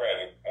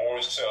Democratic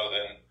more so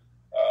than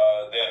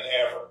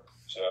ever.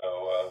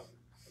 So,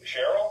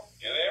 Cheryl,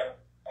 you there?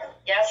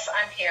 Yes,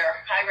 I'm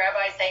here. Hi,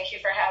 Rabbi. Thank you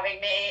for having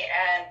me.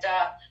 And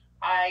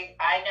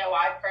I know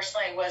I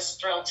personally was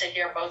thrilled to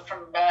hear both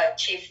from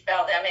Chief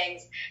Bell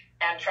Demings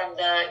and from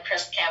the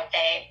CRISP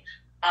campaign.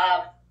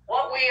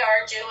 What we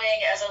are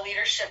doing as a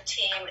leadership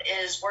team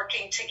is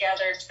working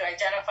together to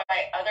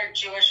identify other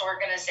Jewish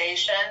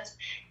organizations.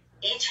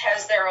 Each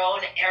has their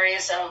own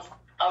areas of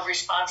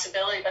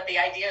responsibility, but the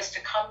idea is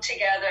to come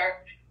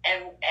together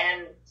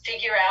and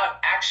figure out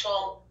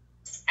actual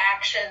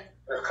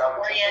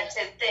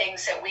action-oriented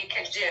things that we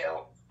can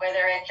do,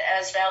 whether it,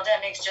 as Val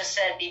Demings just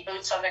said, be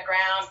boots on the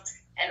ground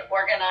and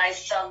organize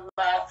some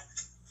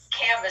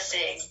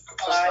canvassing.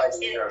 Just like to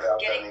hear Val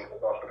Demings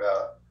talk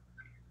about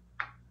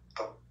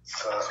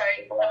I'm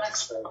sorry,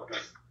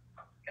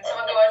 can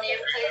someone go on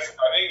mute, please?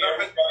 I think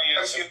everybody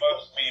is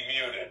supposed to be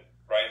muted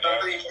right now.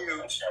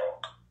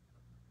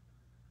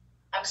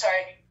 I'm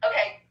sorry.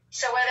 Okay.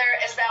 So whether,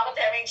 as Val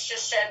Demings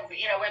just said,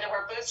 whether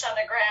we're boots on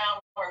the ground,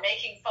 we're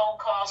making phone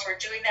calls, we're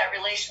doing that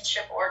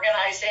relationship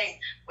organizing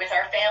with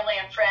our family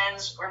and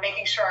friends, we're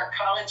making sure our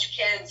college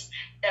kids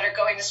that are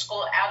going to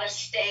school out of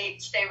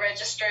state stay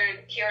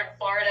registered here in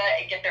Florida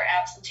and get their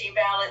absentee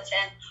ballots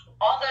and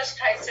all those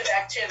types of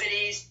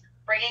activities,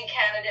 bringing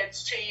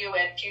candidates to you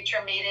at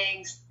future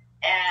meetings.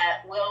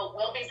 And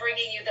we'll be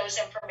bringing you those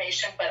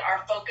information, but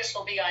our focus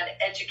will be on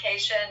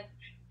action,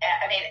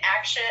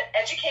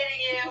 educating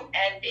you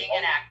and being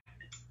an actor.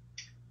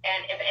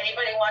 And if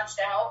anybody wants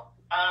to help,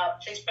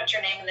 please put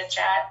your name in the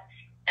chat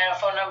and a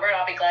phone number, and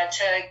I'll be glad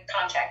to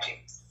contact you.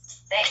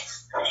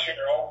 Thanks.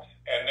 Cheryl.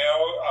 And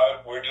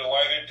now we're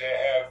delighted to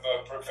have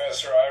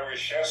Professor Ira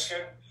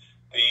Sheskin,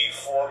 the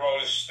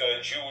foremost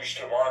Jewish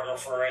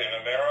demographer in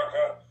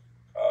America.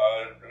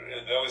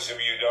 Those of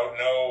you who don't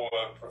know,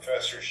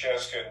 Professor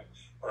Sheskin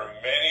for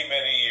many,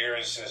 many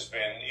years has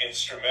been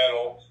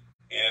instrumental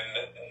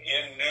in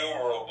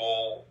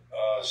innumerable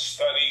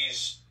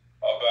studies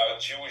about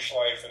Jewish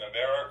life in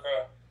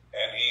America,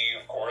 and he,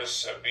 of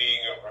course,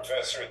 being a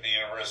professor at the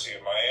University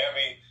of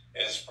Miami,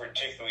 is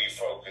particularly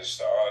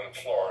focused on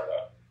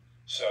Florida.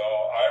 So,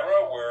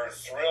 Ira, we're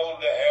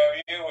thrilled to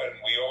have you,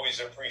 and we always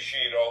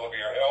appreciate all of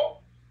your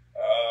help,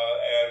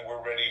 and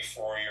we're ready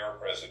for your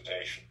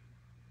presentation.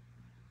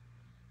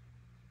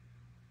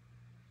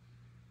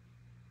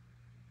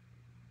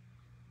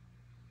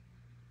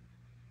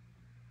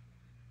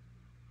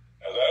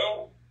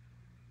 Hello?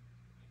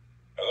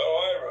 Hello,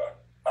 Ira.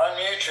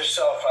 Unmute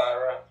yourself,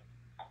 Ira.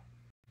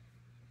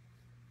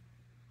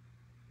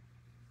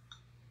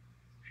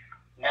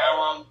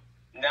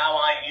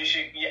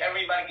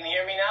 Everybody can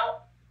hear me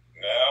now?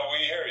 Now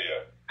we hear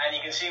you. And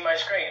you can see my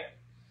screen?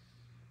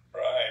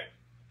 Right.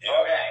 Yep.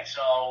 Okay,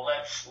 so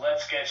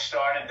let's get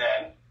started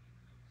then.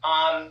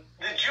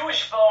 The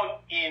Jewish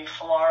vote in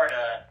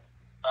Florida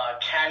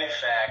can, in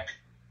fact,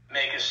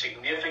 make a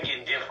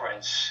significant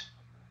difference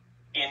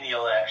in the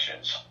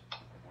elections.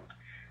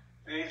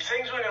 The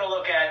things we're going to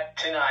look at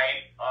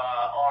tonight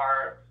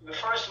are,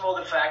 first of all,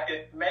 the fact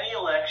that many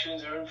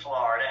elections in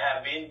Florida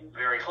have been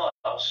very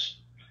close.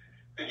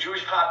 The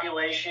Jewish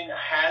population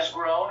has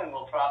grown and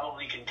will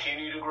probably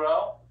continue to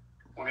grow.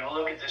 We're going to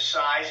look at the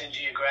size and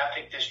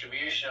geographic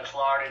distribution of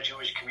Florida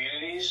Jewish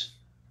communities,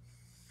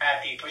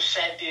 at the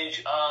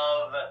percentage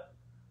of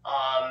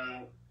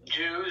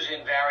Jews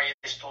in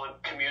various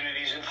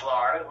communities in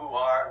Florida who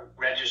are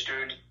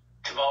registered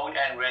to vote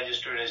and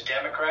registered as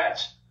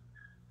Democrats.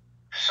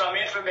 Some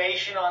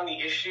information on the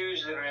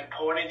issues that are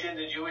important in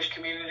the Jewish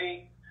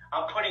community.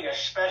 I'm putting a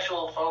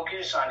special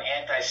focus on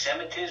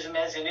anti-Semitism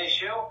as an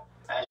issue,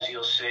 as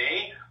you'll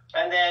see.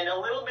 And then a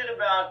little bit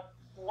about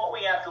what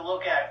we have to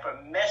look at for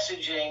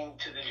messaging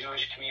to the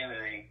Jewish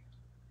community.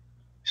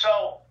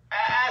 So,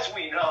 as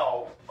we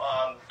know,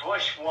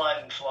 Bush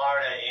won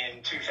Florida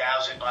in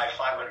 2000 by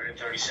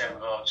 537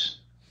 votes.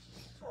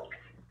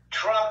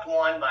 Trump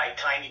won by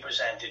tiny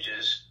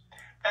percentages.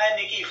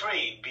 And Nikki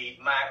Fried beat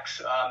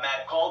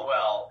Matt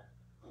Caldwell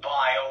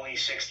by only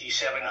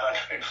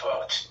 6,700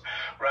 votes,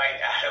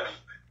 right, out of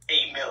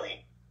 8 million.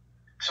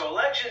 So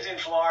elections in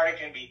Florida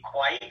can be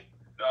quite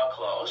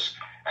close.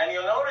 And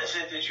you'll notice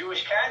that the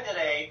Jewish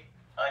candidate,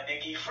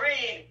 Nikki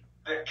Fried,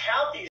 the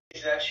counties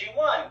that she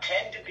won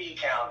tend to be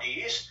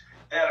counties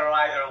that are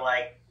either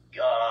like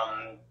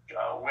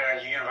where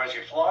the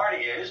University of Florida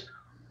is,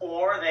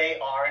 or they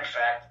are, in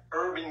fact,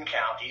 urban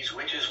counties,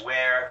 which is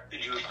where the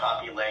Jewish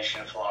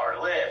population of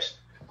Florida lives.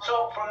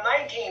 So from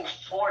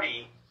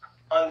 1940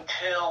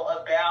 until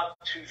about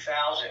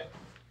 2000,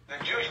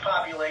 the Jewish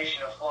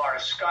population of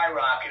Florida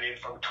skyrocketed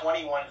from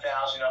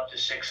 21,000 up to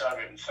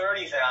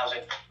 630,000,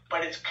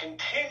 but it's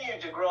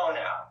continued to grow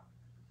now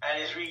and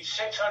has reached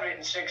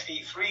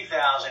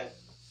 663,000,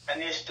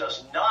 and this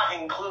does not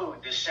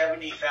include the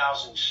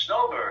 70,000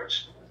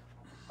 snowbirds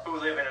who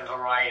live in a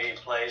variety of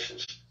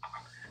places.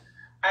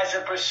 As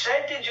a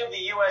percentage of the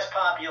U.S.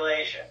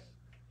 population,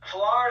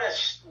 Florida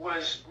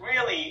was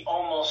really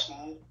almost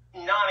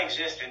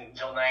non-existent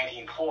until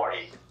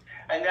 1940.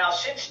 And now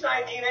since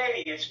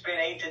 1980, it's been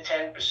 8 to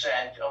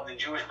 10% of the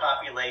Jewish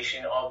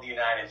population of the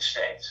United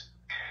States.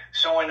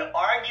 So in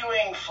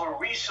arguing for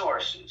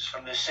resources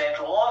from the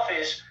central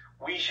office,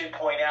 we should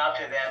point out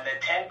to them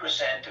that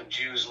 10% of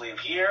Jews live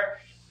here.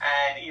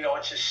 And, you know,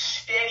 it's a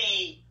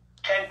steady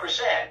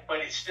 10%, but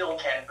it's still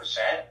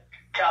 10%.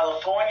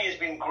 California has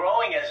been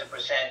growing as a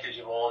percentage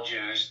of all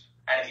Jews.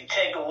 And if you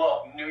take a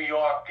look, New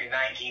York in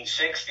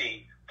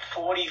 1960,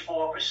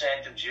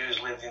 44% of Jews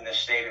lived in the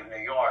state of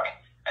New York,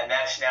 and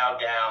that's now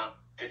down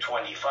to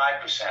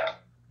 25%.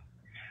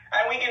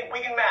 And we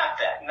can map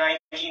that. In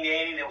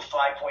 1980, there were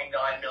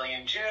 5.9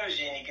 million Jews,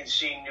 and you can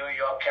see New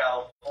York,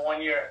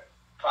 California,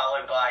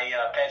 followed by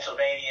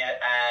Pennsylvania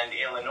and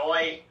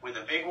Illinois were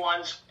the big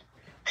ones.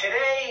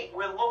 Today,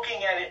 we're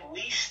looking at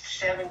least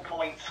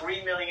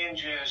 7.3 million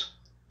Jews.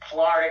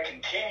 Florida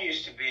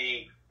continues to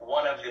be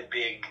one of the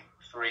big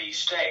three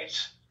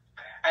states.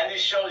 And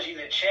this shows you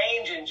the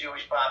change in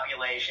Jewish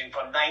population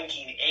from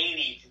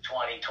 1980 to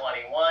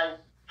 2021.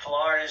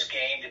 Florida's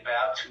gained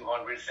about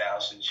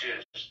 200,000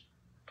 Jews.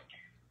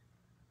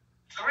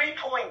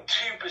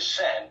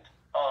 3.2%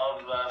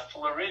 of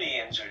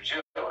Floridians are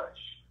Jewish.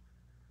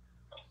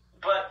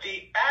 But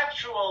the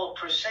actual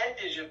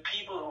percentage of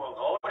people who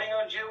are voting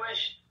are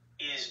Jewish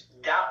is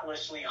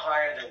doubtlessly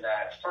higher than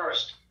that.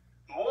 First,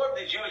 more of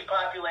the Jewish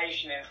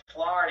population in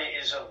Florida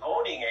is of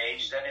voting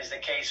age than is the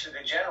case for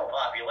the general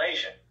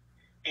population.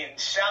 In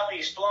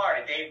southeast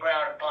Florida, Dade,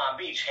 Broward, and Palm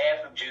Beach,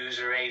 half of Jews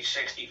are age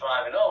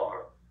 65 and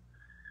over.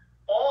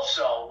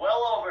 Also,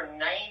 well over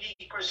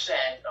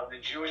 90% of the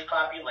Jewish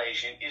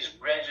population is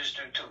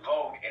registered to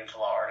vote in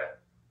Florida.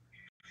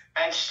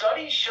 And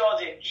studies show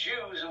that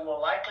Jews are more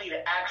likely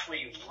to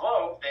actually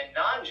vote than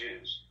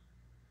non-Jews,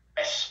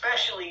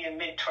 especially in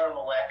midterm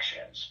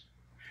elections.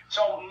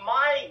 So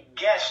my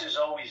guess has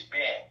always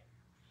been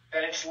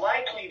that it's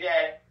likely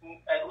that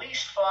at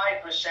least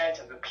 5%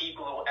 of the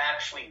people who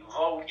actually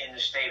vote in the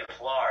state of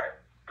Florida,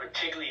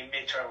 particularly in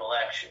midterm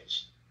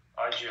elections,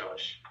 are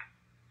Jewish.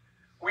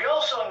 We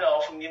also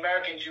know from the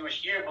American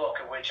Jewish Yearbook,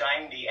 of which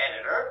I'm the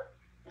editor,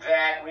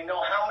 that we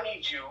know how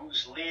many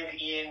Jews live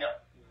in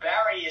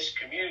various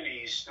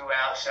communities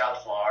throughout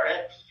South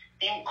Florida,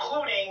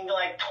 including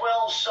like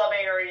 12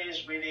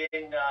 sub-areas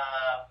within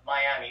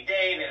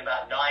Miami-Dade and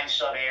about 9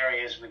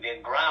 sub-areas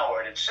within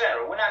Broward,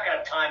 etc. We're not going to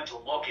have time to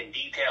look in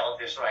detail at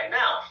this right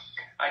now.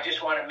 I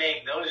just want to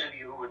make those of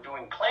you who are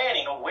doing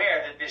planning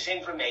aware that this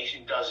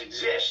information does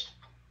exist.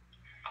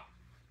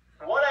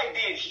 What I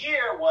did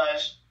here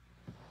was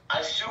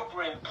I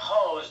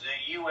superimposed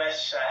the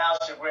U.S.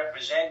 House of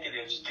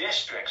Representatives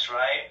districts,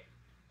 right,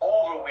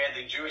 over where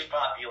the Jewish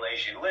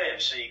population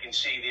lives. So you can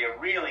see there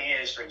really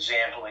is, for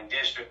example, in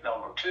district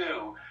number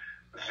 2,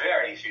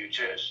 very few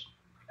Jews.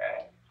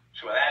 Okay?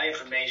 So that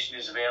information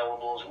is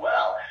available as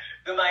well.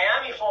 The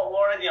Miami, Fort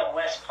Lauderdale,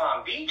 West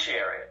Palm Beach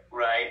area,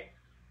 right,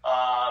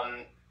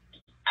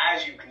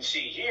 as you can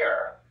see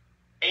here,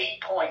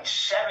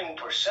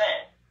 8.7%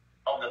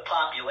 of the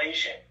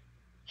population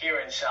here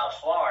in South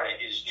Florida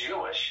is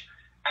Jewish.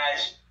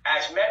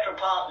 As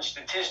metropolitan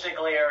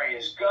statistical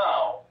areas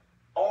go,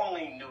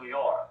 only New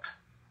York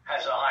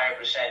has a higher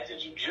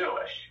percentage of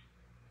Jewish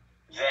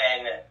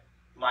than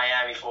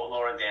Miami, Fort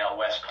Lauderdale,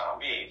 West Palm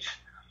Beach.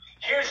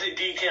 Here's the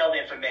detailed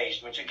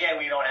information, which again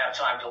we don't have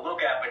time to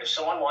look at, but if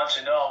someone wants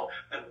to know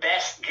the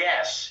best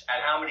guess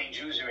at how many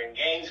Jews are in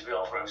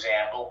Gainesville, for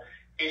example,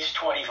 it's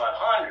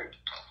 2,500.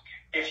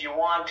 If you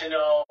want to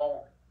know,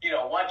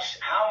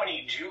 how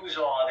many Jews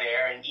are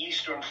there in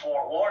eastern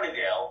Fort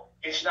Lauderdale,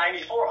 it's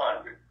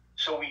 9,400.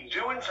 So we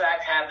do, in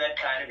fact, have that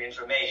kind of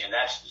information.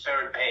 That's the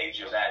third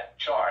page of that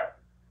chart.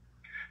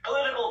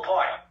 Political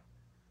party.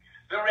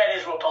 The red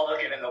is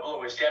Republican and the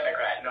blue is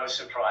Democrat. No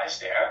surprise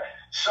there.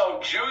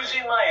 So Jews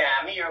in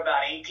Miami are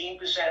about 18%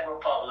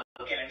 Republican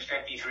and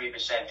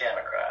 53%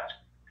 Democrat.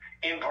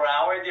 In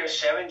Broward, they're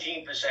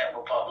 17%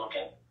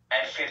 Republican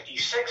and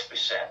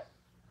 56%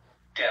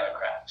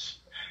 Democrats.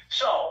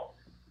 So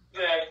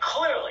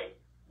clearly,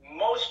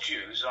 most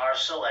Jews are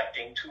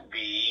selecting to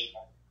be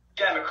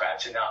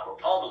Democrats and not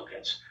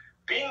Republicans.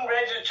 Being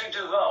registered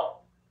to vote,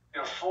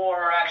 there are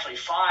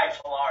 5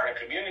 Florida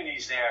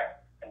communities there,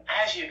 and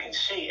as you can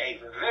see, a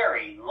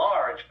very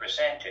large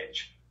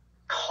percentage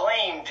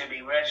claim to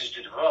be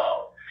registered to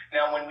vote.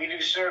 Now, when we do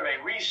survey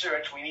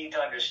research, we need to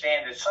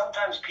understand that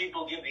sometimes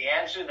people give the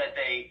answer that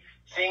they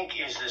think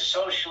is the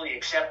socially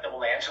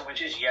acceptable answer,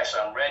 which is, yes,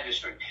 I'm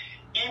registered.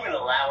 even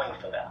allowing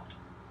for that,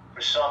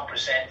 for some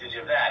percentage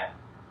of that.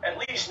 At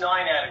least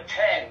 9 out of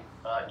 10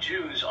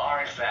 Jews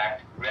are in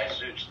fact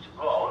registered to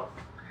vote.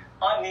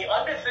 On the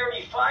under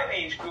 35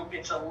 age group,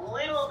 it's a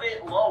little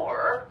bit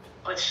lower,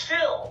 but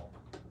still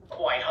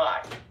quite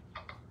high.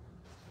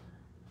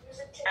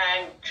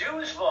 And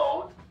Jews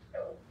vote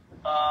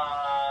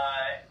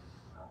as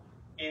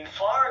a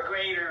far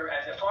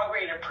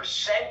greater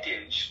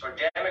percentage for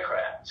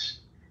Democrats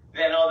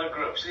than other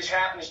groups. This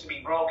happens to be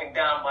broken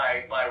down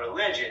by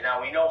religion.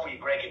 Now, we know if we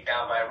break it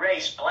down by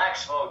race,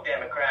 blacks vote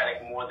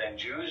Democratic more than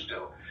Jews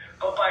do.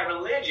 But by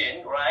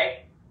religion,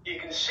 right, you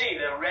can see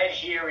the red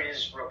here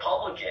is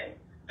Republican,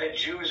 that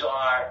Jews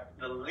are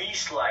the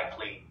least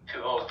likely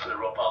to vote for the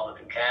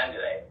Republican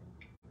candidate.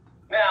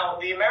 Now,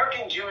 the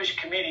American Jewish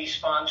Committee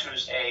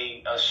sponsors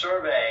a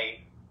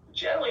survey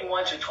generally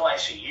once or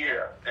twice a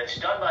year that's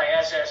done by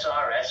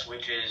SSRS,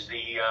 which is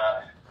the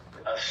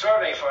a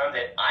survey firm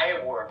that I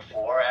have worked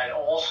for, and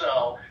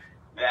also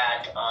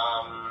that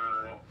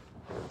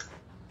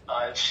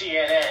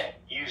CNN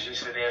uses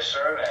for their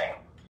survey.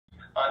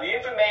 The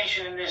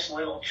information in this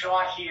little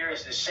chart here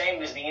is the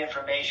same as the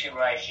information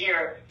right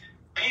here.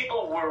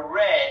 People were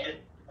read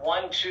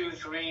 1, 2,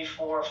 3,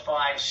 4,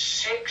 5,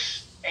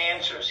 6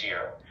 answers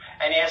here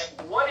and asked,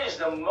 what is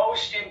the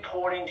most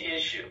important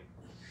issue?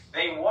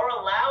 They were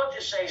allowed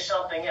to say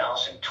something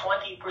else, and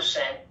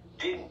 20%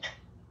 didn't.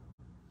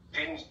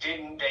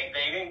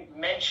 They didn't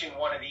mention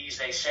one of these.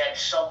 They said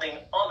something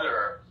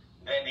other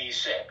than these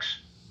 6.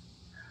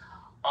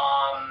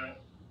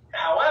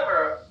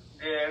 However,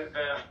 the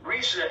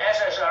research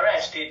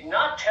SSRS did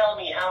not tell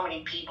me how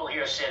many people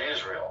here said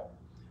Israel.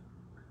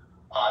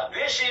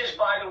 This is,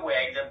 by the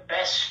way, the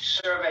best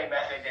survey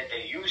method that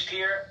they used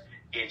here.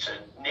 It's a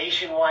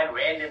nationwide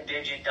random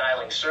digit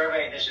dialing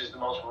survey. This is the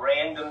most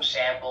random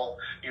sample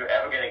you're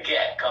ever going to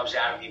get. It comes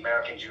out of the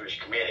American Jewish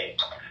Committee.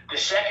 The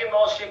second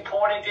most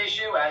important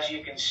issue, as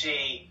you can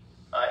see,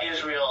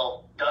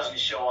 Israel doesn't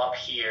show up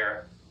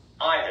here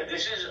either.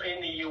 This is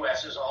in the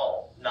U.S. as a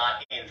whole,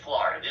 not in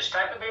Florida. This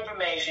type of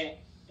information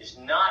is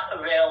not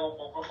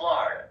available for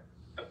Florida.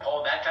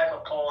 That type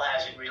of poll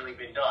hasn't really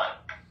been done.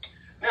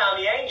 Now,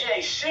 the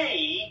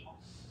AJC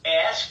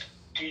asked,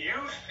 do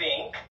you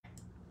think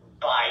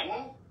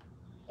Biden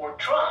or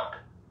Trump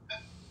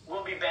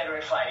will be better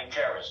at fighting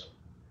terrorism?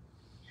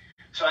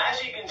 So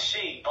as you can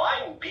see,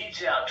 Biden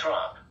beats out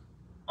Trump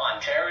on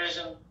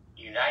terrorism,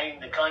 uniting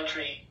the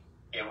country,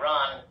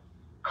 Iran,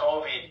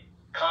 COVID,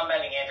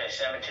 combating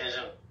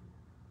anti-Semitism,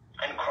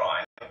 and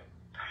crime.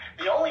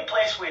 The only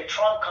place where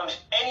Trump comes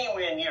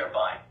anywhere near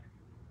Biden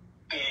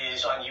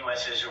is on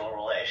U.S.-Israel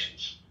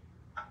relations.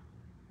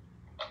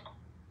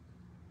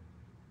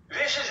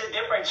 This is a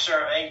different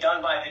survey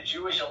done by the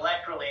Jewish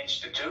Electoral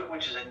Institute,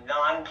 which is a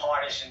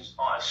nonpartisan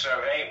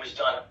survey. It was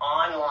done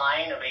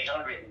online of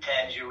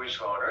 810 Jewish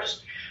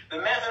voters. The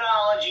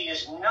methodology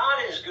is not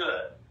as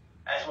good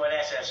as what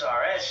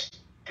SSRS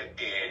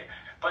did,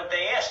 but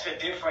they asked a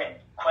different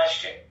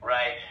question,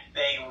 right?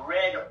 They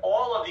read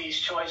all of these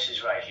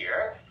choices right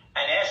here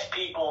and asked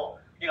people,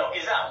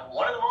 is that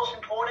one of the most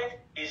important?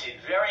 Is it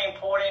very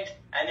important?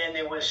 And then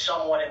there was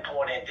somewhat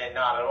important and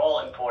not at all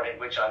important,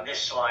 which on this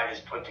slide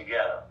is put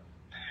together.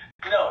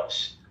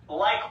 Notice,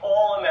 like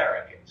all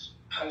Americans,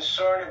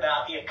 concerned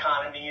about the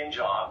economy and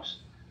jobs,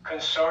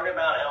 concerned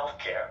about health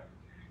care,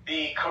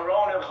 the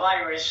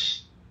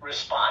coronavirus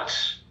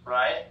response,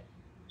 right,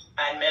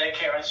 and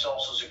Medicare and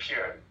Social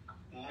Security.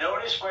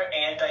 Notice where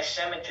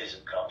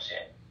anti-Semitism comes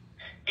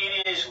in.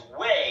 It is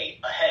way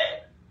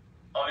ahead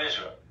of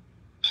Israel.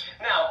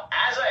 Now,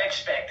 as I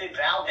expected,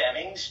 Val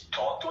Demings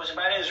talked to us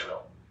about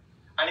Israel.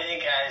 I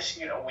think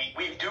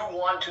we do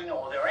want to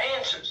know their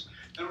answers.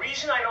 The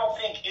reason I don't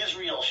think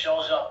Israel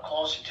shows up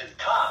closer to the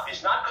top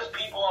is not because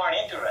people aren't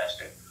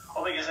interested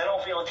or because they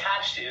don't feel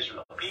attached to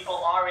Israel. People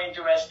are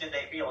interested,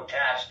 they feel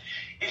attached.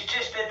 It's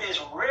just that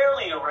there's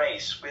rarely a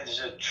race where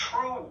there's a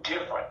true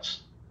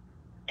difference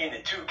in the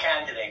two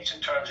candidates in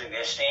terms of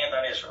their stand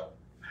on Israel.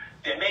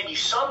 There may be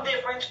some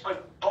difference,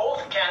 but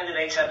both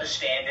candidates have a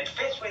stand that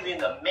fits within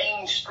the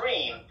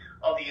mainstream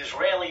of the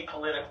Israeli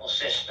political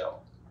system.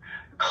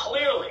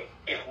 Clearly,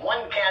 if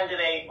one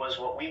candidate was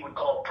what we would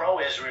call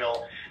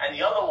pro-Israel and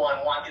the other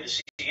one wanted to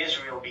see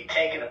Israel be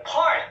taken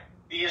apart,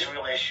 the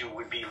Israel issue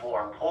would be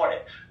more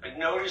important. But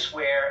notice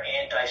where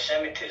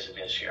anti-Semitism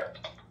is here.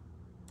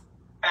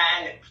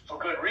 And for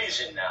good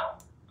reason now.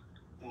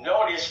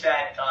 Notice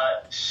that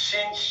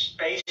since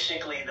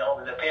basically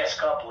over the past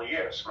couple of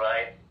years,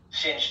 right,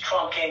 since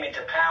Trump came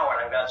into power,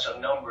 and I've got some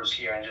numbers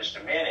here in just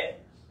a minute,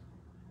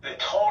 the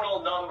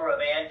total number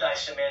of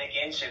anti-Semitic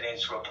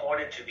incidents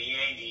reported to the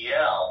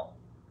ADL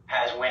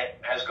has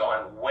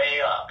gone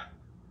way up,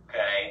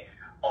 okay,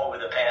 over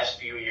the past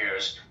few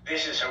years.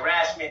 This is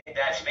harassment,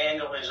 that's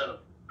vandalism,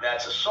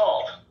 that's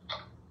assault.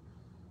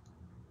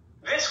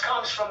 This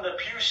comes from the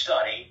Pew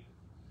study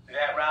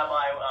that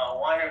Rabbi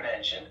Weiner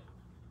mentioned.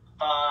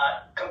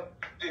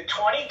 The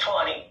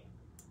 2020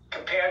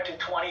 compared to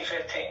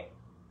 2015.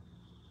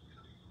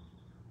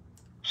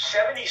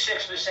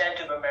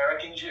 76% of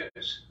American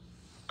Jews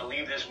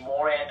believe there's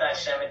more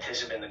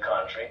anti-Semitism in the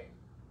country.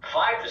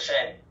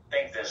 5%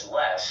 think there's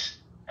less.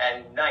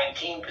 And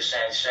 19%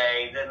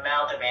 say the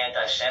amount of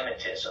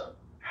anti-Semitism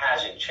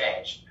hasn't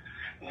changed.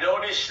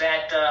 Notice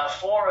that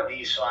 4 of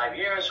these 5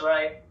 years,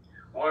 right,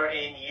 were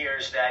in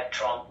years that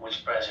Trump was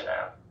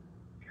president.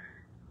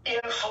 In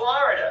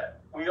Florida,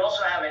 we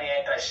also have an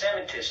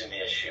anti-Semitism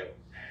issue.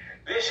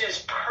 This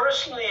is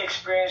personally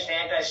experienced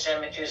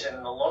anti-Semitism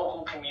in the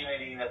local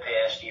community in the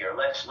past year.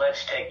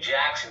 Let's take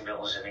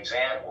Jacksonville as an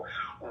example.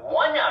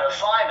 1 out of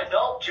 5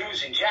 adult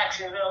Jews in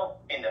Jacksonville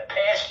in the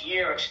past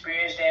year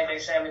experienced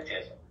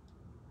anti-Semitism.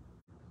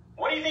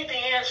 What do you think the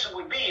answer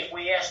would be if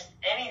we asked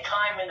any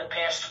time in the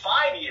past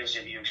 5 years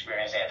if you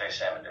experienced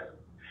anti-Semitism?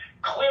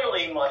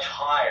 Clearly much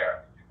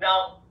higher.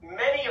 Now,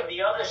 many of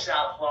the other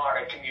South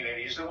Florida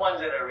communities, the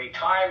ones that are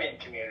retirement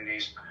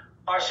communities,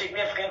 are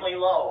significantly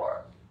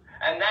lower.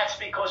 And that's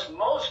because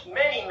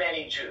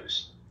many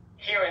Jews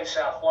here in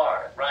South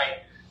Florida, right,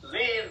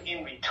 live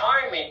in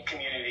retirement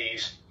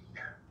communities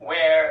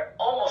where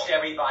almost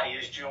everybody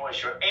is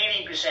Jewish, or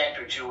 80%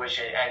 are Jewish,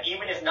 and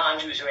even if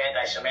non-Jews are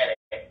anti-Semitic,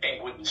 they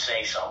wouldn't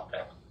say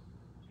something.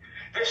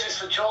 This is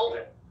for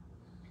children.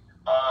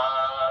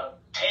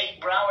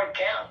 Take Broward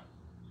County.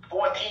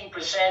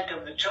 14%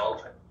 of the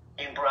children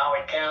in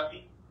Broward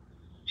County,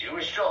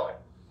 Jewish children,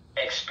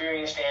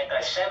 experienced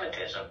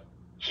anti-Semitism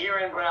here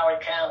in Broward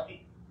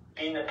County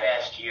in the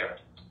past year.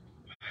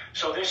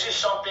 So this is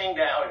something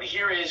that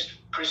here is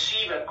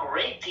perceive a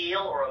great deal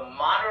or a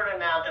moderate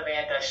amount of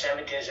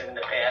anti-Semitism in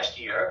the past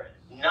year.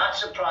 Not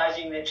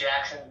surprising that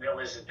Jacksonville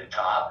is at the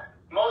top.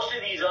 Most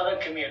of these other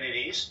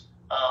communities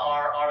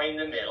are in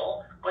the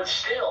middle, but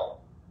still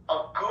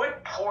a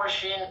good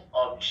portion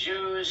of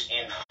Jews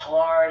in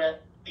Florida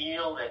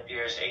feel that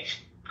there's a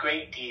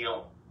great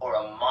deal or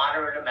a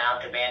moderate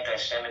amount of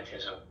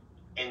anti-Semitism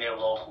in their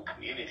local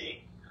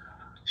community.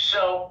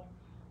 So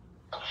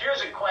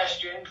here's a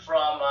question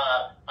from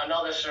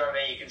another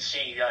survey. You can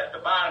see at the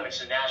bottom,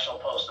 it's a National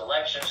Post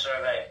election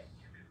survey.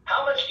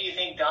 How much do you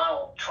think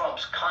Donald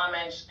Trump's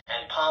comments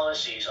and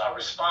policies are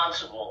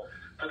responsible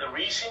for the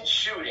recent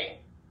shooting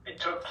that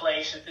took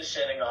place at the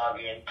synagogue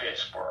in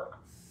Pittsburgh?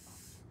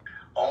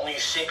 Only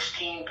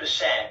 16%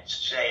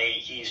 say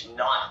he's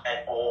not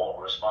at all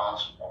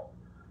responsible.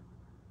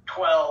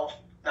 12,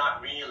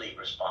 not really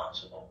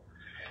responsible.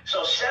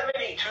 So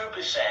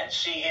 72%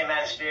 see him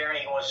as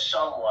very or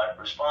somewhat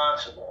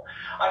responsible.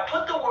 I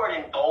put the word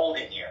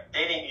emboldened in here.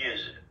 They didn't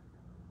use it.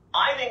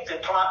 I think the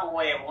proper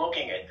way of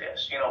looking at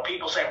this,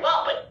 people say,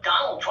 well, but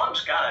Donald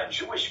Trump's got a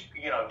Jewish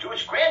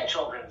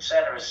grandchildren, et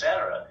cetera,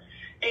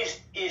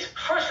 is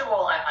first of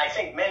all, I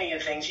think many of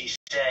the things he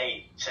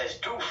says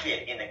do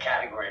fit in the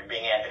category of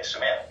being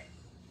anti-Semitic.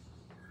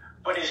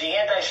 But is he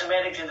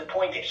anti-Semitic to the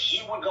point that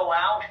he would go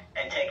out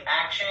and take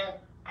action?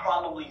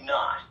 Probably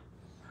not.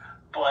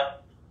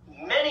 But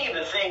many of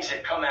the things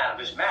that come out of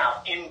his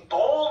mouth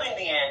embolden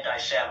the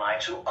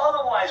anti-Semites who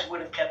otherwise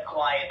would have kept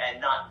quiet and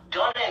not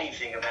done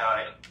anything about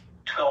it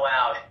to go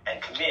out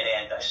and commit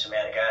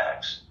anti-Semitic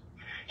acts.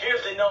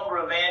 Here's the number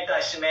of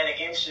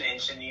anti-Semitic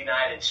incidents in the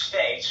United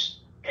States,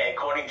 okay,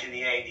 according to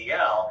the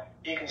ADL.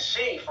 You can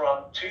see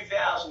from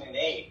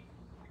 2008,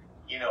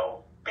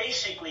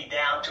 basically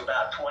down to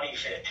about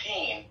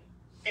 2015,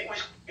 it was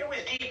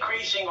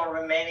decreasing or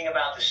remaining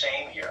about the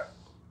same here.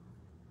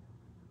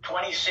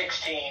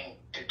 2016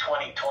 to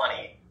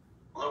 2020,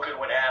 look at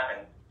what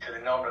happened to the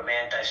number of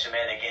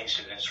anti-Semitic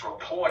incidents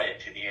reported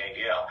to the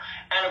ADL.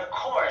 And of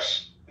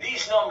course,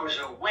 these numbers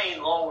are way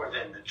lower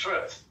than the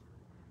truth,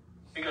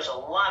 because a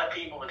lot of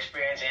people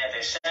experience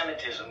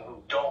anti-Semitism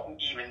who don't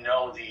even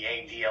know the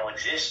ADL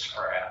exists,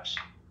 perhaps.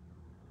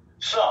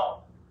 So,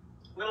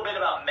 a little bit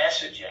about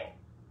messaging.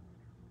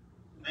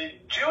 The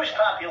Jewish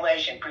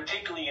population,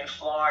 particularly in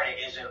Florida,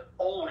 is an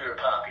older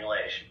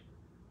population.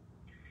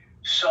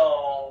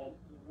 So,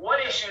 what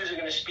issues are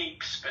going to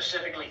speak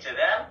specifically to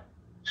them?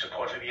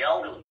 Support for the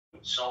elderly,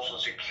 Social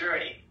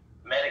Security,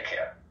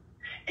 Medicare.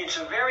 It's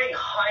a very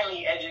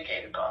highly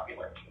educated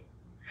population.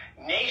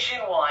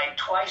 Nationwide,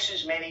 twice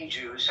as many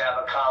Jews have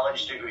a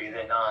college degree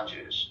than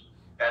non-Jews.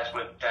 That's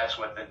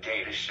what the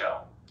data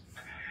show.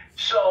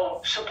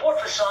 So, support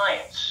for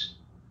science,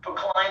 for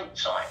climate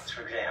science,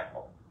 for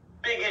example.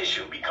 Big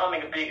issue,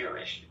 becoming a bigger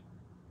issue.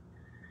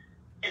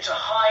 It's a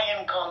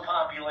high-income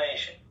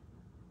population.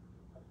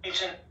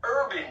 It's an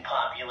urban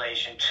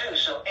population, too,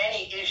 so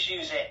any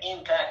issues that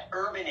impact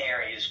urban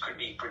areas could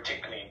be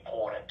particularly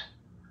important.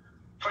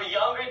 For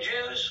younger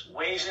Jews,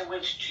 ways in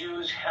which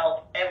Jews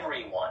help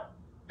everyone,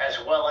 as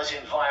well as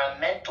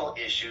environmental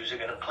issues, are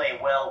going to play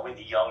well with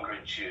the younger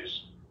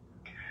Jews.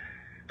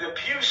 The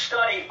Pew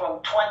study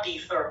from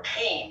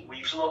 2013,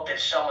 we've looked at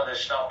some of the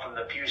stuff from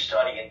the Pew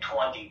study in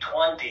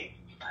 2020,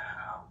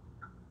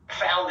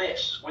 found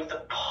this, with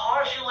the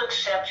partial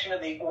exception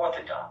of the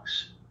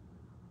Orthodox.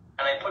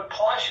 And I put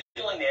partial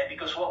in there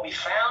because what we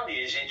found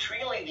is it's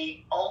really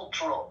the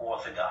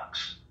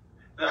ultra-Orthodox,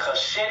 the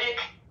Hasidic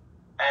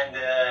and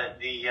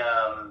the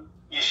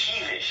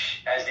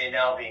Yeshivish, as they're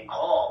now being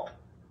called,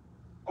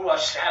 who have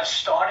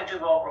started to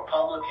vote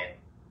Republican.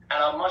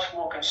 and are much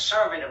more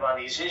conservative on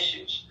these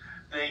issues.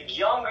 The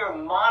younger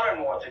modern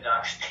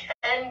Orthodox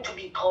tend to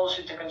be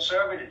closer to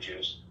conservative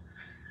Jews.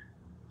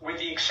 With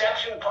the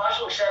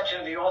partial exception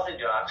of the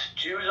Orthodox,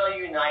 Jews are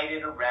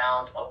united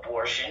around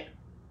abortion,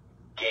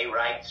 gay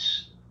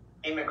rights,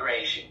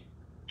 immigration,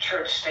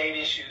 church-state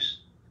issues,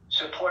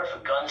 support for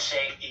gun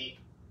safety,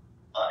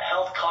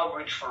 health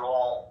coverage for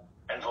all,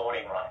 and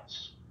voting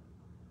rights.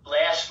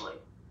 Lastly,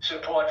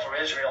 support for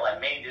Israel, I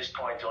made this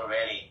point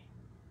already,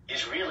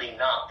 is really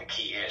not the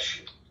key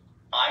issue.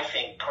 I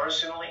think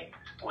personally,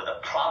 with the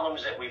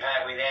problems that we've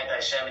had with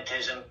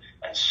anti-Semitism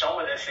and some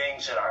of the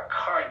things that our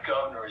current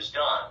governor has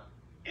done,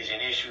 is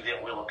an issue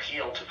that will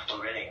appeal to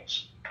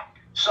Floridians.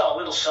 So, a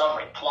little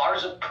summary.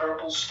 Florida's a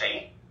purple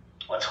state,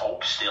 let's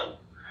hope still,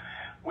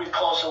 with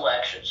close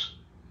elections.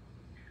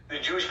 The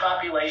Jewish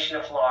population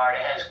of Florida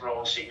has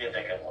grown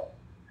significantly.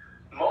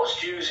 Most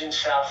Jews in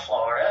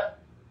Florida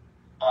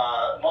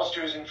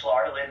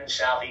live in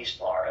Southeast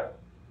Florida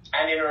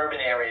and in urban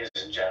areas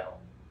in general.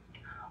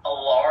 A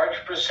large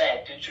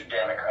percentage are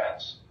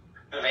Democrats.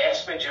 The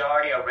vast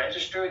majority are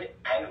registered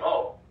and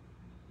vote.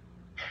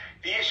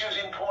 The issues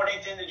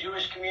important in the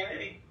Jewish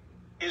community,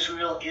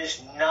 Israel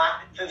is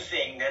not the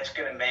thing that's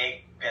going to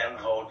make them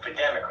vote for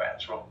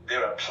Democrats.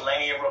 There are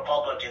plenty of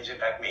Republicans, in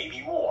fact,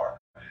 maybe more,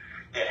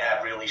 that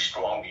have really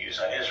strong views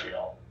on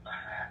Israel.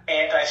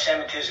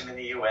 Anti-Semitism in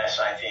the U.S.,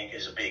 I think,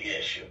 is a big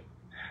issue.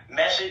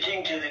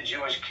 Messaging to the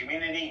Jewish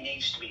community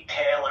needs to be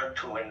tailored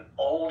to an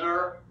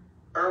older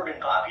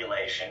urban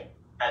population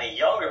and a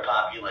younger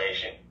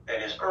population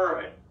that is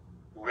urban,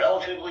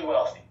 relatively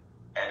wealthy,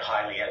 and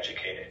highly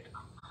educated.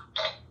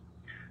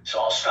 So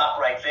I'll stop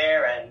right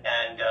there and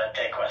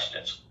take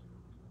questions.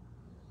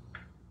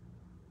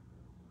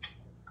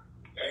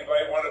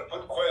 Anybody want to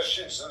put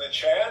questions in the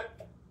chat?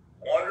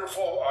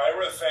 Wonderful.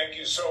 Ira, thank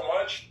you so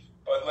much.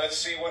 But let's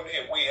see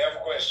if we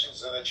have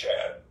questions in the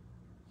chat.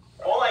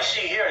 All I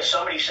see here is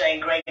somebody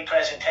saying great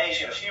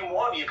presentation. A few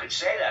more of you could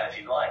say that if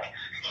you'd like.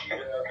 Yeah,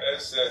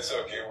 that's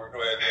okay. We're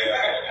glad to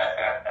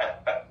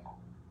have that.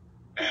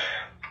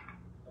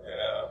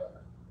 Yeah.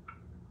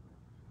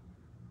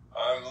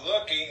 I'm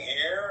looking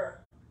here.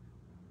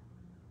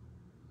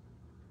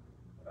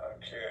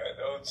 Okay, I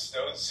don't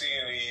see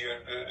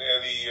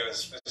any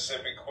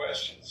specific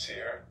questions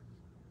here.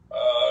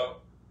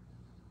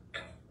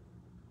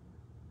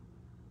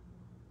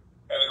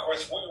 And of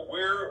course,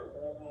 we're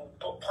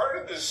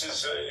part of this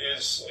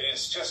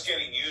is just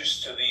getting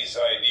used to these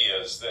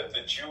ideas that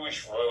the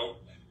Jewish vote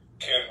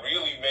can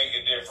really make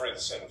a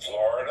difference in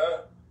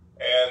Florida,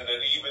 and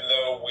that even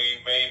though we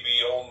may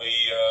be only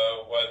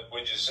what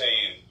would you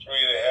say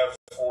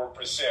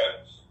 3.5–4%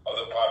 of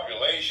the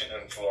population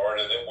in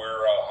Florida, that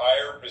we're a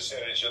higher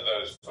percentage of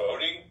those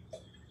voting.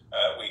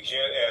 We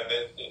can't, and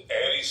that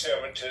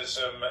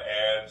anti-Semitism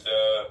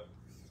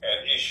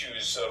and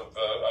issues of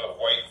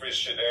white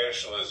Christian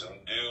nationalism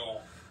do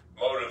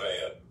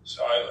motivate us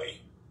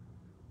highly.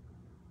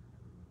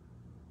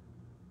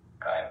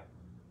 Okay.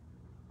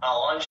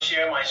 I'll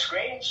unshare my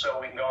screen so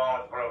we can go on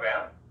with the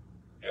program.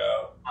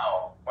 Yeah.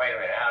 Oh, wait a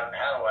minute. How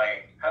do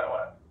I?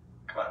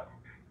 Come on.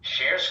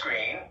 Share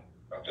screen.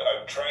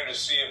 I'm trying to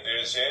see if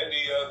there's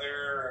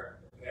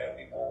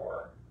any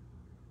more.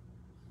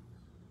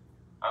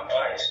 I'm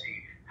trying to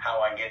see how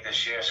I get the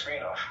share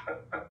screen off.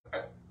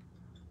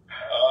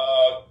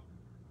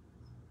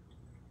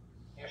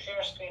 Your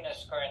share screen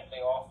is currently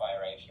off,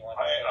 Ira, if you want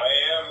to I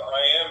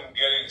am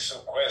getting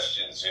some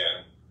questions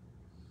in.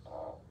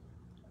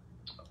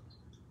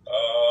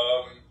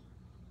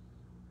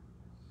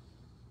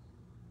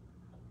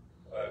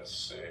 Let's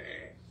see.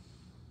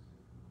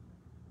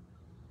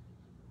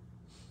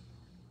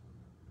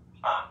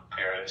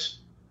 Here it is.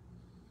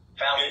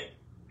 Found it.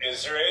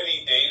 Is there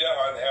any data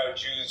on how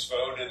Jews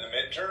vote in the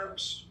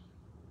midterms?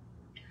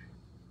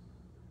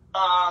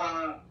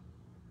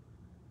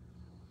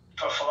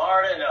 For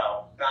Florida,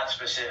 no, not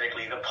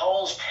specifically. The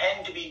polls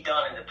tend to be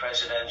done in the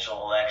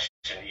presidential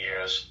election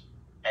years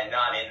and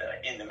not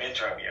in the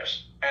midterm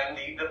years. And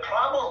the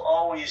problem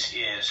always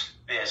is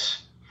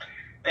this,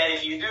 that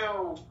if you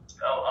do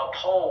a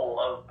poll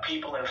of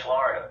people in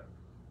Florida,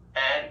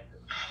 and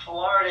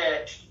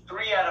Florida,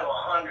 3 out of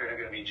 100 are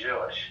going to be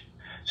Jewish.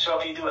 So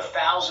if you do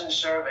 1,000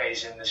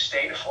 surveys in the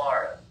state of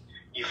Florida,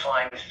 you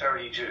find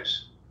 30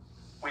 Jews,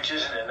 which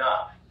isn't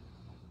enough,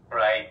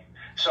 right?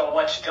 So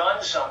what's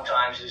done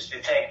sometimes is to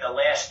take the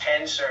last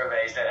 10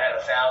 surveys that had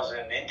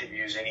 1,000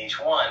 interviews in each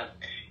one.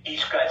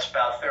 Each gets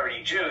about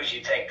 30 Jews.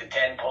 You take the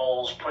 10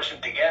 polls, push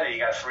them together, you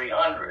got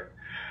 300.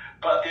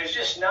 But there's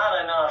just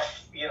not enough,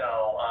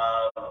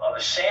 of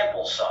a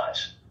sample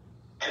size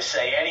to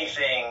say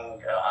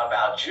anything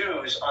about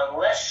Jews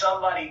unless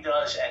somebody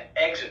does an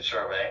exit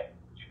survey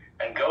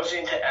and goes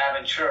into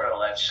Aventura,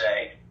 let's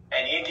say,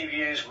 and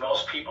interviews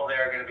most people that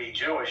are going to be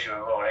Jewish who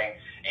are voting,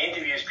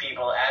 interviews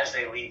people as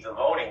they leave the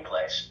voting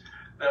place.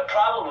 The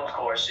problem, of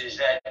course, is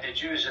that the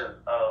Jews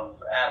of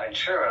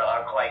Aventura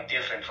are quite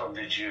different from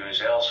the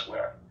Jews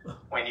elsewhere.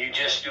 When you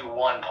just do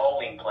one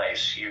polling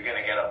place, you're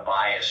going to get a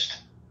biased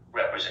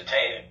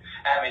representation.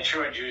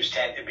 Aventura Jews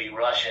tend to be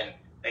Russian,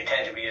 They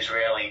tend to be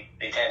Israeli.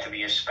 They tend to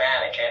be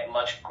Hispanic at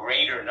much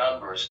greater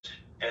numbers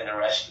than the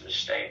rest of the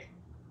state.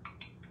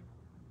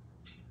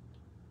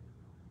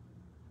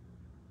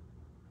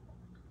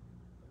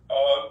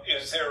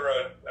 Is there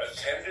a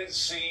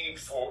tendency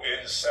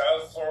in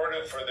South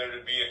Florida for there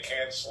to be a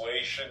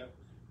cancellation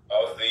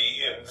of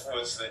the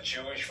influence of the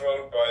Jewish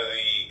vote by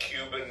the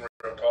Cuban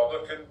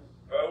Republican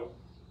vote?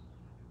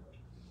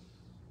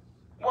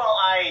 Well,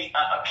 a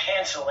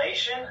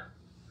cancellation.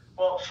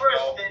 Well,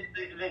 first,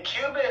 the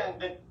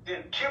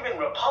Cuban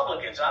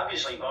Republicans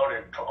obviously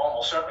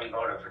almost certainly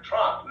voted for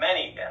Trump.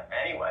 Many of them,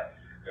 anyway.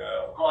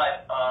 Yeah.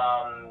 But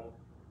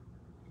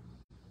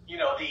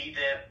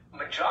the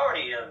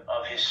majority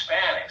of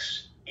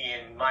Hispanics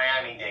in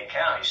Miami-Dade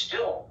County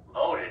still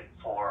voted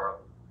for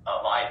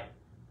Biden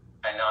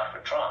and not for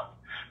Trump.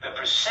 The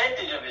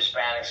percentage of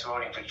Hispanics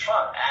voting for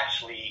Trump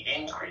actually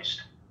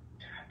increased.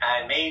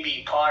 And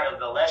maybe part of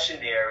the lesson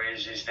there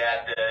is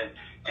that the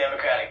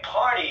Democratic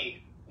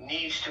Party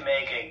needs to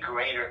make a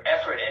greater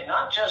effort and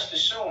not just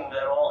assume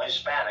that all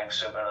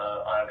Hispanics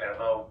are going to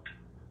vote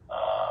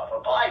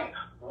for Biden.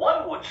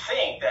 One would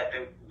think that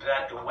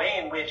the way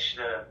in which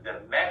the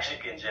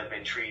Mexicans have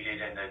been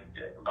treated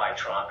by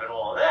Trump and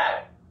all of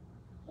that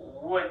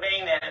would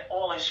mean that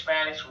all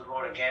Hispanics would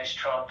vote against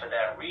Trump for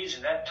that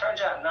reason. That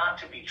turns out not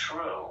to be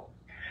true.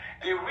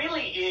 There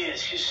really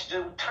is.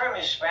 The term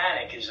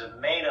Hispanic is a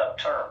made-up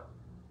term.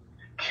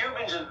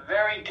 Cubans are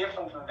very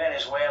different from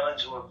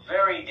Venezuelans, who are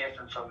very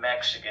different from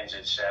Mexicans,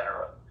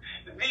 etc.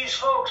 These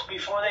folks,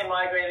 before they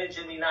migrated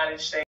to the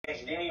United States,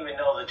 didn't even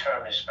know the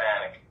term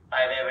Hispanic.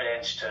 I have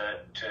evidence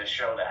to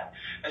show that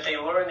they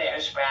learn they're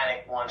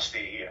Hispanic once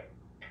they're here.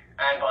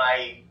 And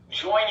by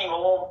joining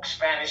all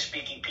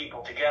Spanish-speaking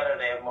people together,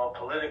 they have more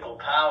political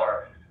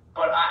power.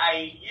 But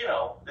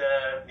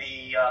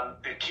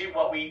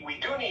we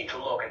do need to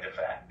look at the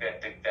fact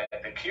that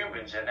the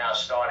Cubans have now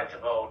started to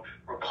vote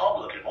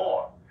Republican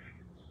more.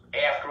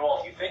 After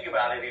all, if you think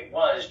about it, it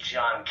was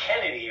John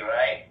Kennedy,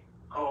 right,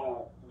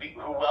 who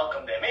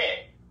welcomed them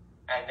in.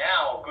 And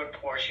now a good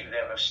portion of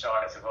them have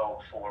started to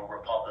vote for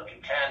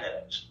Republican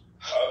candidates.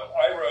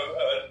 I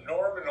wrote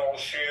Norman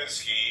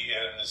Olshansky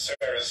in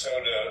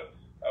Sarasota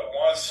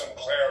wants some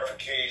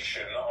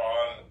clarification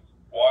on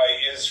why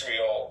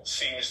Israel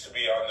seems to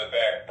be on the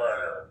back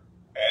burner.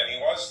 And he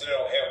wants to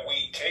know, have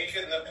we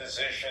taken the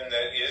position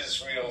that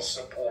Israel's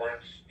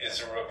support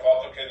is a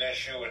Republican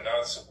issue and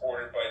not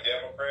supported by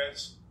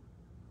Democrats?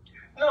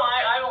 No,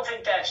 I don't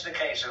think that's the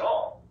case at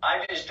all.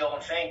 I just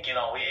don't think,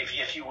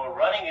 if you were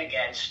running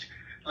against,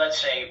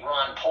 let's say,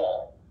 Ron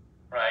Paul,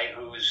 right,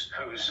 whose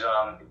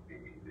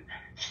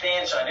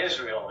stance on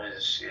Israel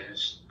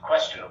is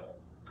questionable,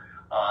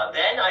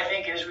 then I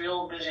think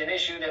Israel is an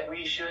issue that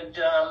we should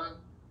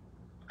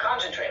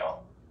concentrate on.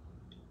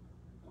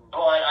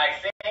 But I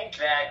think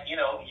that, you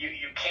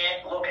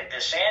can't look at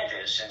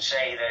DeSantis and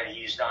say that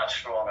he's not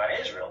strong on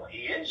Israel.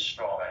 He is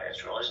strong on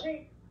Israel, isn't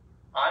he?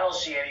 I don't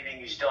see anything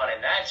he's done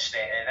in that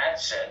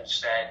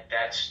sense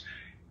that's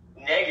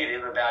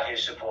negative about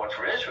his support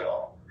for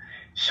Israel.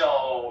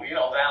 So,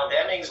 Val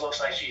Demings looks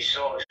like she's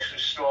so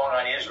strong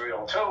on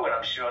Israel too, and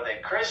I'm sure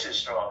that Chris is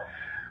strong.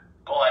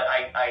 But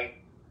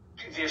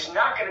there's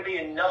not going to be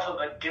enough of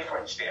a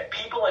difference there.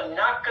 People are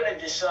not going to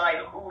decide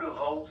who to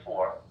vote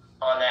for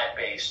on that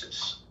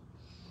basis.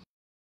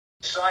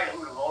 Decide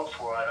who to vote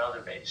for on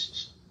other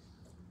bases.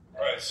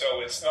 Right,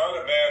 so it's not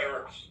a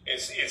matter,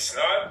 it's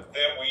not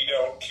that we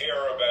don't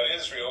care about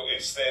Israel,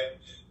 it's that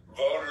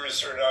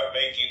voters are not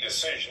making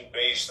decisions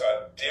based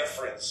on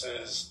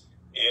differences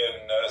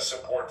in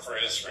support for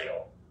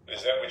Israel.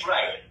 Is that what you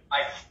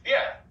mean?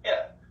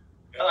 Yeah.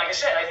 But like I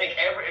said, I think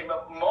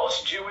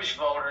most Jewish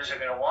voters are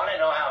going to want to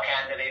know how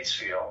candidates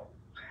feel,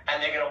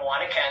 and they're going to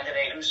want a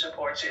candidate who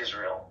supports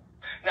Israel.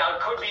 Now,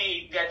 it could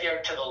be that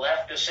they're to the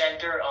left or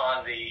center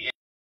on the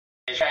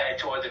kind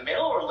of toward the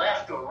middle or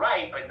left or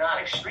right, but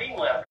not extreme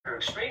left or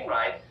extreme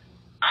right.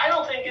 I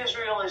don't think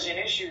Israel is an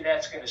issue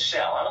that's going to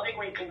sell. I don't think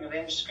we can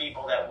convince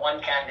people that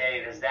one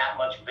candidate is that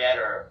much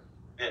better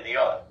than the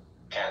other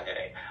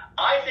candidate.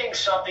 I think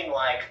something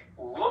like,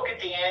 look at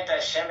the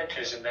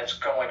anti-Semitism that's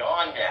going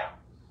on now,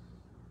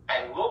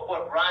 and look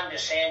what Ron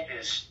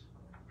DeSantis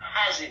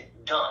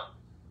hasn't done,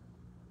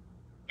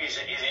 is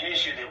an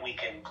issue that we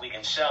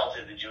can sell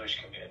to the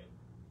Jewish community.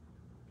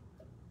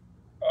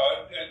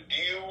 Do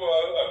you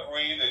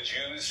agree that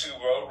Jews who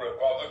vote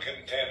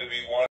Republican tend to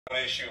be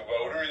one-issue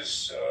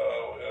voters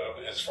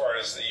as far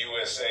as the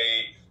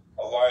USA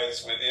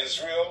alliance with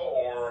Israel,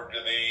 or do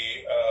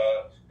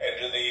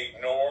they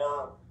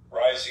ignore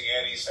rising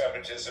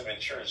anti-Semitism and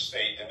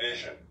church-state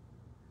division?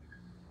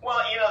 Well,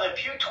 the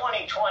Pew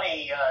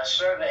 2020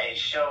 survey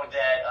showed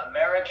that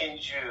American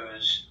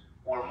Jews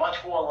were much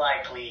more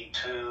likely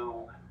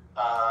to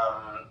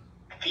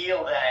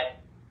feel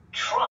that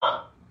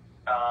Trump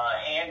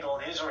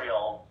handled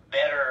Israel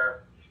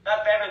better,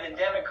 not better than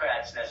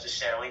Democrats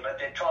necessarily, but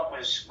that Trump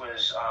was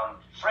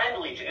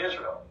friendly to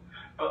Israel.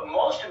 But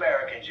most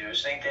American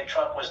Jews think that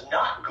Trump was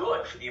not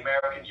good for the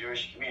American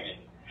Jewish community.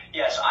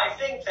 Yes, I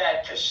think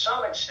that to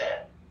some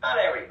extent, not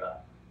everybody,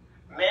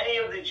 many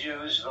of the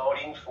Jews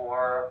voting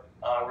for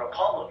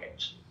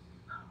Republicans.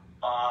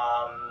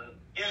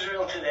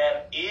 Israel to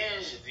them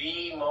is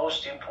the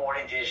most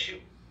important issue.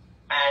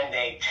 And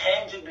they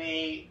tend to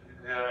be,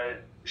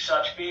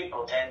 such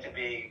people tend to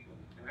be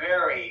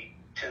very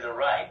to the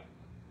right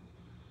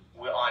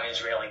on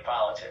Israeli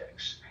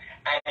politics.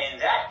 And in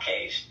that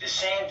case,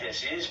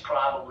 DeSantis is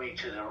probably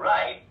to the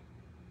right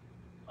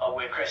of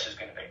where Chris is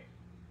going to be.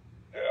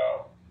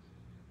 Yeah.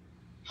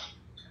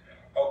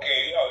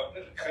 Okay,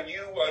 can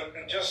you,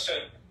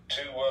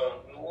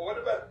 what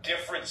about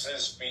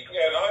differences between,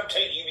 and I'm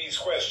taking these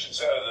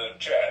questions out of the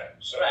chat.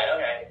 So, right,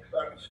 okay.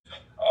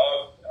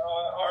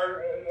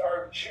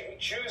 Are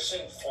Jews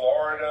in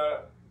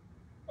Florida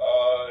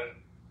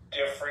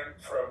different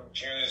from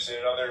Jews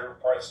in other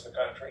parts of the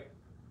country?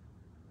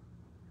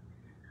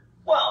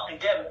 Well,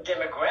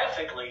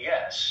 demographically,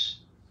 yes.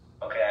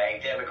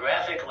 Okay,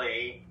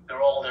 demographically,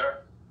 they're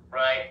older,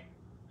 right?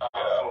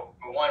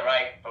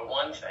 For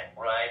one thing,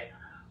 right?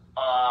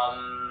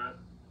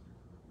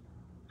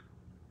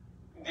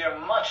 They're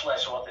much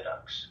less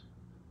Orthodox.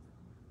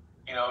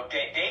 You know,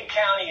 Dade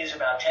County is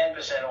about 10%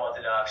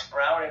 Orthodox.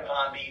 Broward and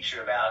Palm Beach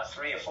are about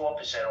 3 or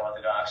 4%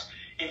 Orthodox.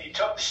 If you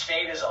took the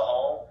state as a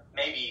whole,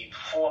 maybe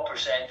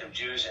 4% of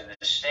Jews in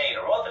the state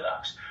are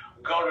Orthodox.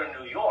 Go to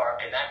New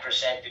York, and that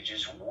percentage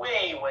is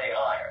way, way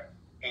higher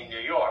in New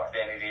York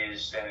than it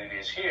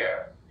is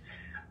here.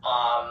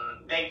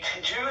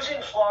 Jews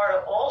in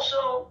Florida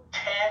also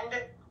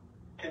tend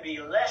to be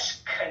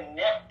less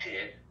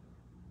connected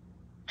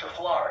to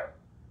Florida.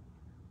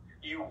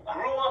 You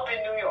grew up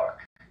in New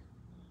York.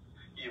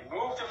 You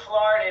moved to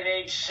Florida at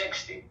age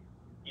 60.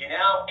 You're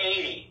now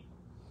 80.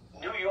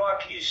 New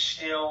York is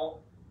still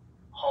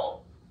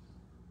home.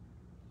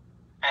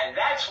 And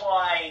that's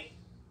why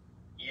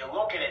you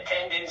look at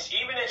attendance,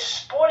 even at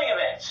sporting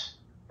events.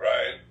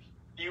 Right.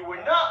 You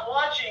were not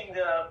watching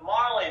the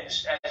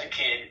Marlins as a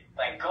kid,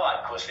 thank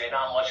God, because they're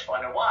not much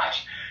fun to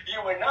watch.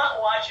 You were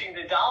not watching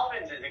the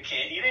Dolphins as a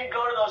kid. You didn't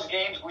go to those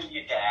games with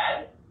your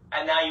dad,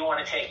 and now you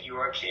want to take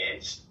your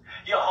kids.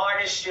 Your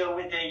heart is still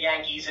with the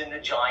Yankees and the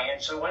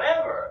Giants or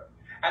whatever.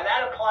 And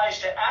that applies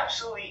to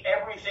absolutely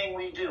everything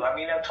we do. I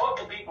mean, I've talked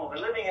to people who've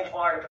been living in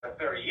Florida for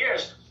 30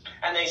 years,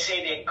 and they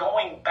say they're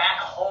going back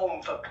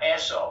home for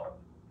Passover.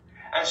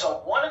 And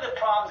so one of the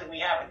problems that we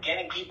have with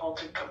getting people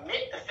to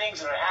commit to things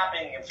that are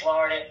happening in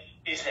Florida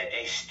is that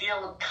they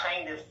still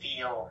kind of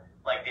feel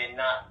like they're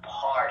not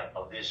part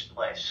of this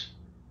place.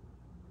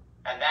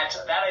 And that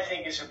I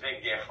think is a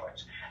big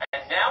difference.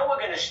 And now we're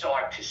going to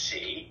start to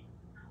see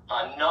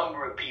a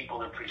number of people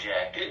that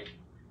projected.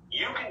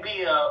 You can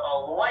be a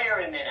lawyer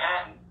in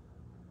Manhattan,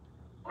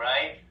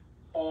 right?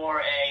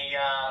 Or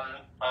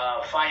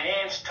a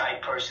finance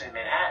type person in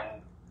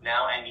Manhattan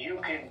now, and you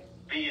can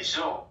via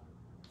Zoom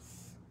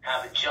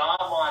have a job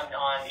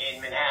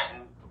in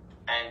Manhattan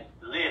and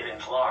live in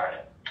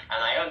Florida.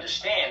 And I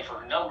understand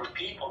from a number of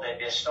people that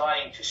they're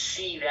starting to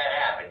see that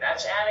happen.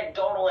 That's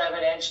anecdotal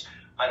evidence.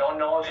 I don't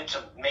know if it's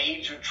a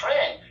major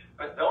trend,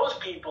 but those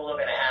people are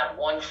going to have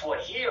 1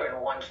 foot here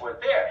and 1 foot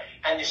there.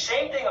 And the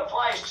same thing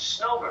applies to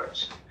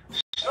snowbirds.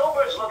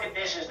 Snowbirds look at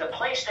this as the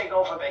place they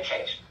go for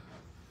vacation,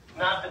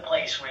 not the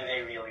place where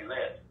they really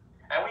live.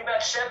 And we've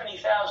got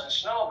 70,000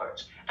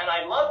 snowbirds. And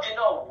I'd love to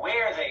know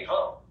where they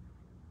vote.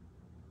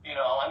 You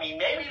know, I mean,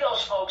 maybe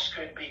those folks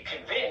could be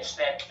convinced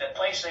that the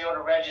place they ought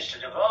to register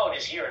to vote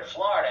is here in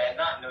Florida and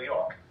not New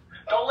York.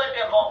 Don't let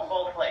them vote in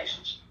both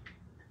places,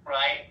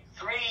 right?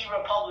 3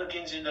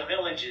 Republicans in the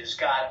Villages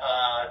got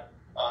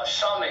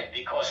summoned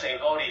because they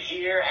voted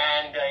here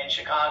and in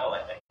Chicago,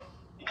 I think.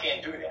 You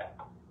can't do that.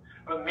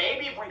 But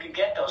maybe if we could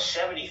get those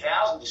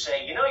 70,000 to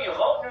say, you know, your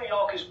vote in New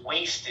York is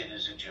wasted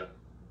as a Jew.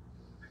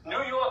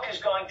 New York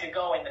is going to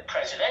go in the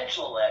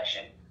presidential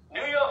election.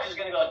 New York is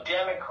going to go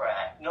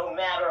Democrat no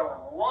matter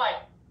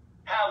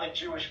how the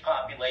Jewish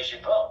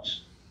population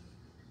votes.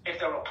 If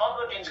the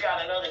Republicans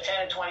got another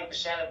 10 or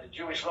 20% of the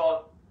Jewish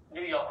vote,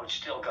 New York would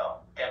still go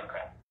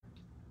Democrat.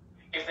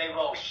 If they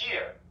vote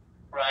here,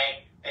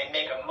 right, they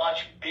make a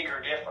much bigger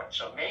difference.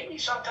 So maybe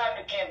some type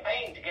of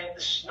campaign to get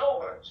the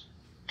snowbirds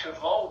to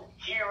vote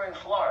here in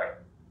Florida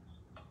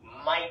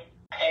might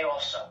pay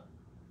off some.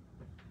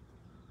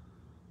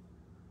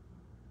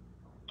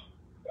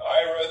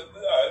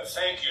 Ira,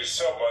 thank you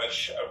so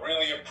much. I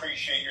really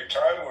appreciate your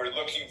time. We're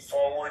looking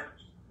forward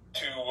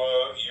to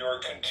your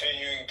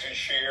continuing to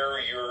share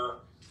your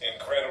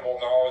incredible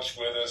knowledge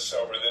with us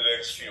over the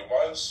next few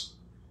months.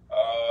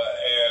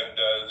 And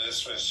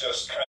this was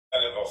just kind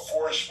of a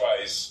force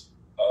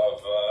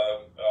of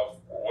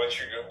what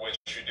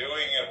you're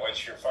doing and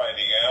what you're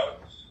finding out.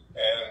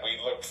 And we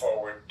look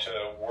forward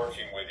to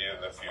working with you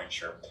in the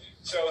future.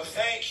 So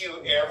thank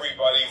you,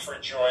 everybody, for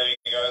joining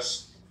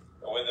us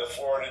with the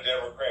Florida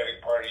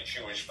Democratic Party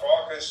Jewish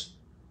Caucus.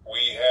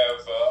 We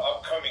have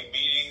upcoming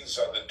meetings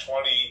on the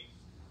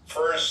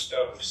 21st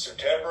of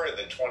September and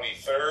the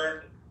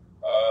 23rd.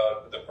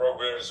 The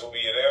programs will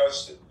be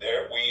announced.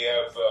 There we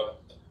have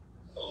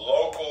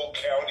local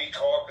county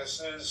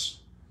caucuses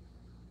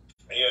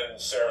in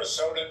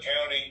Sarasota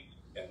County,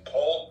 in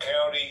Polk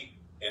County,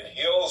 in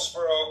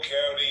Hillsborough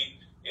County,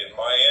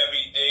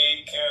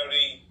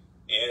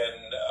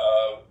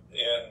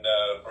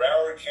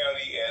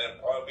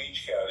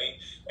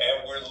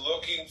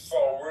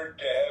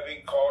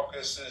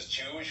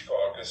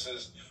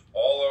 caucuses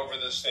all over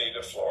the state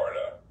of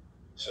Florida.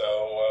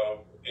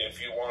 So if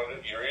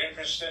you're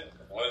interested,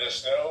 let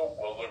us know.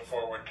 We'll look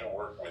forward to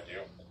work with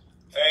you.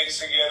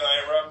 Thanks again,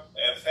 Ira,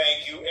 and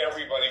thank you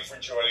everybody for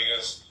joining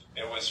us.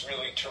 It was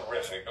really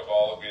terrific of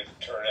all of you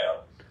to turn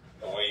out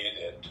the way you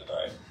did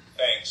tonight.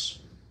 Thanks.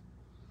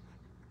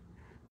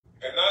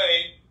 Good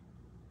night.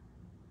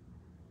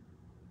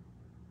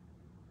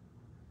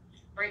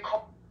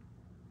 Record.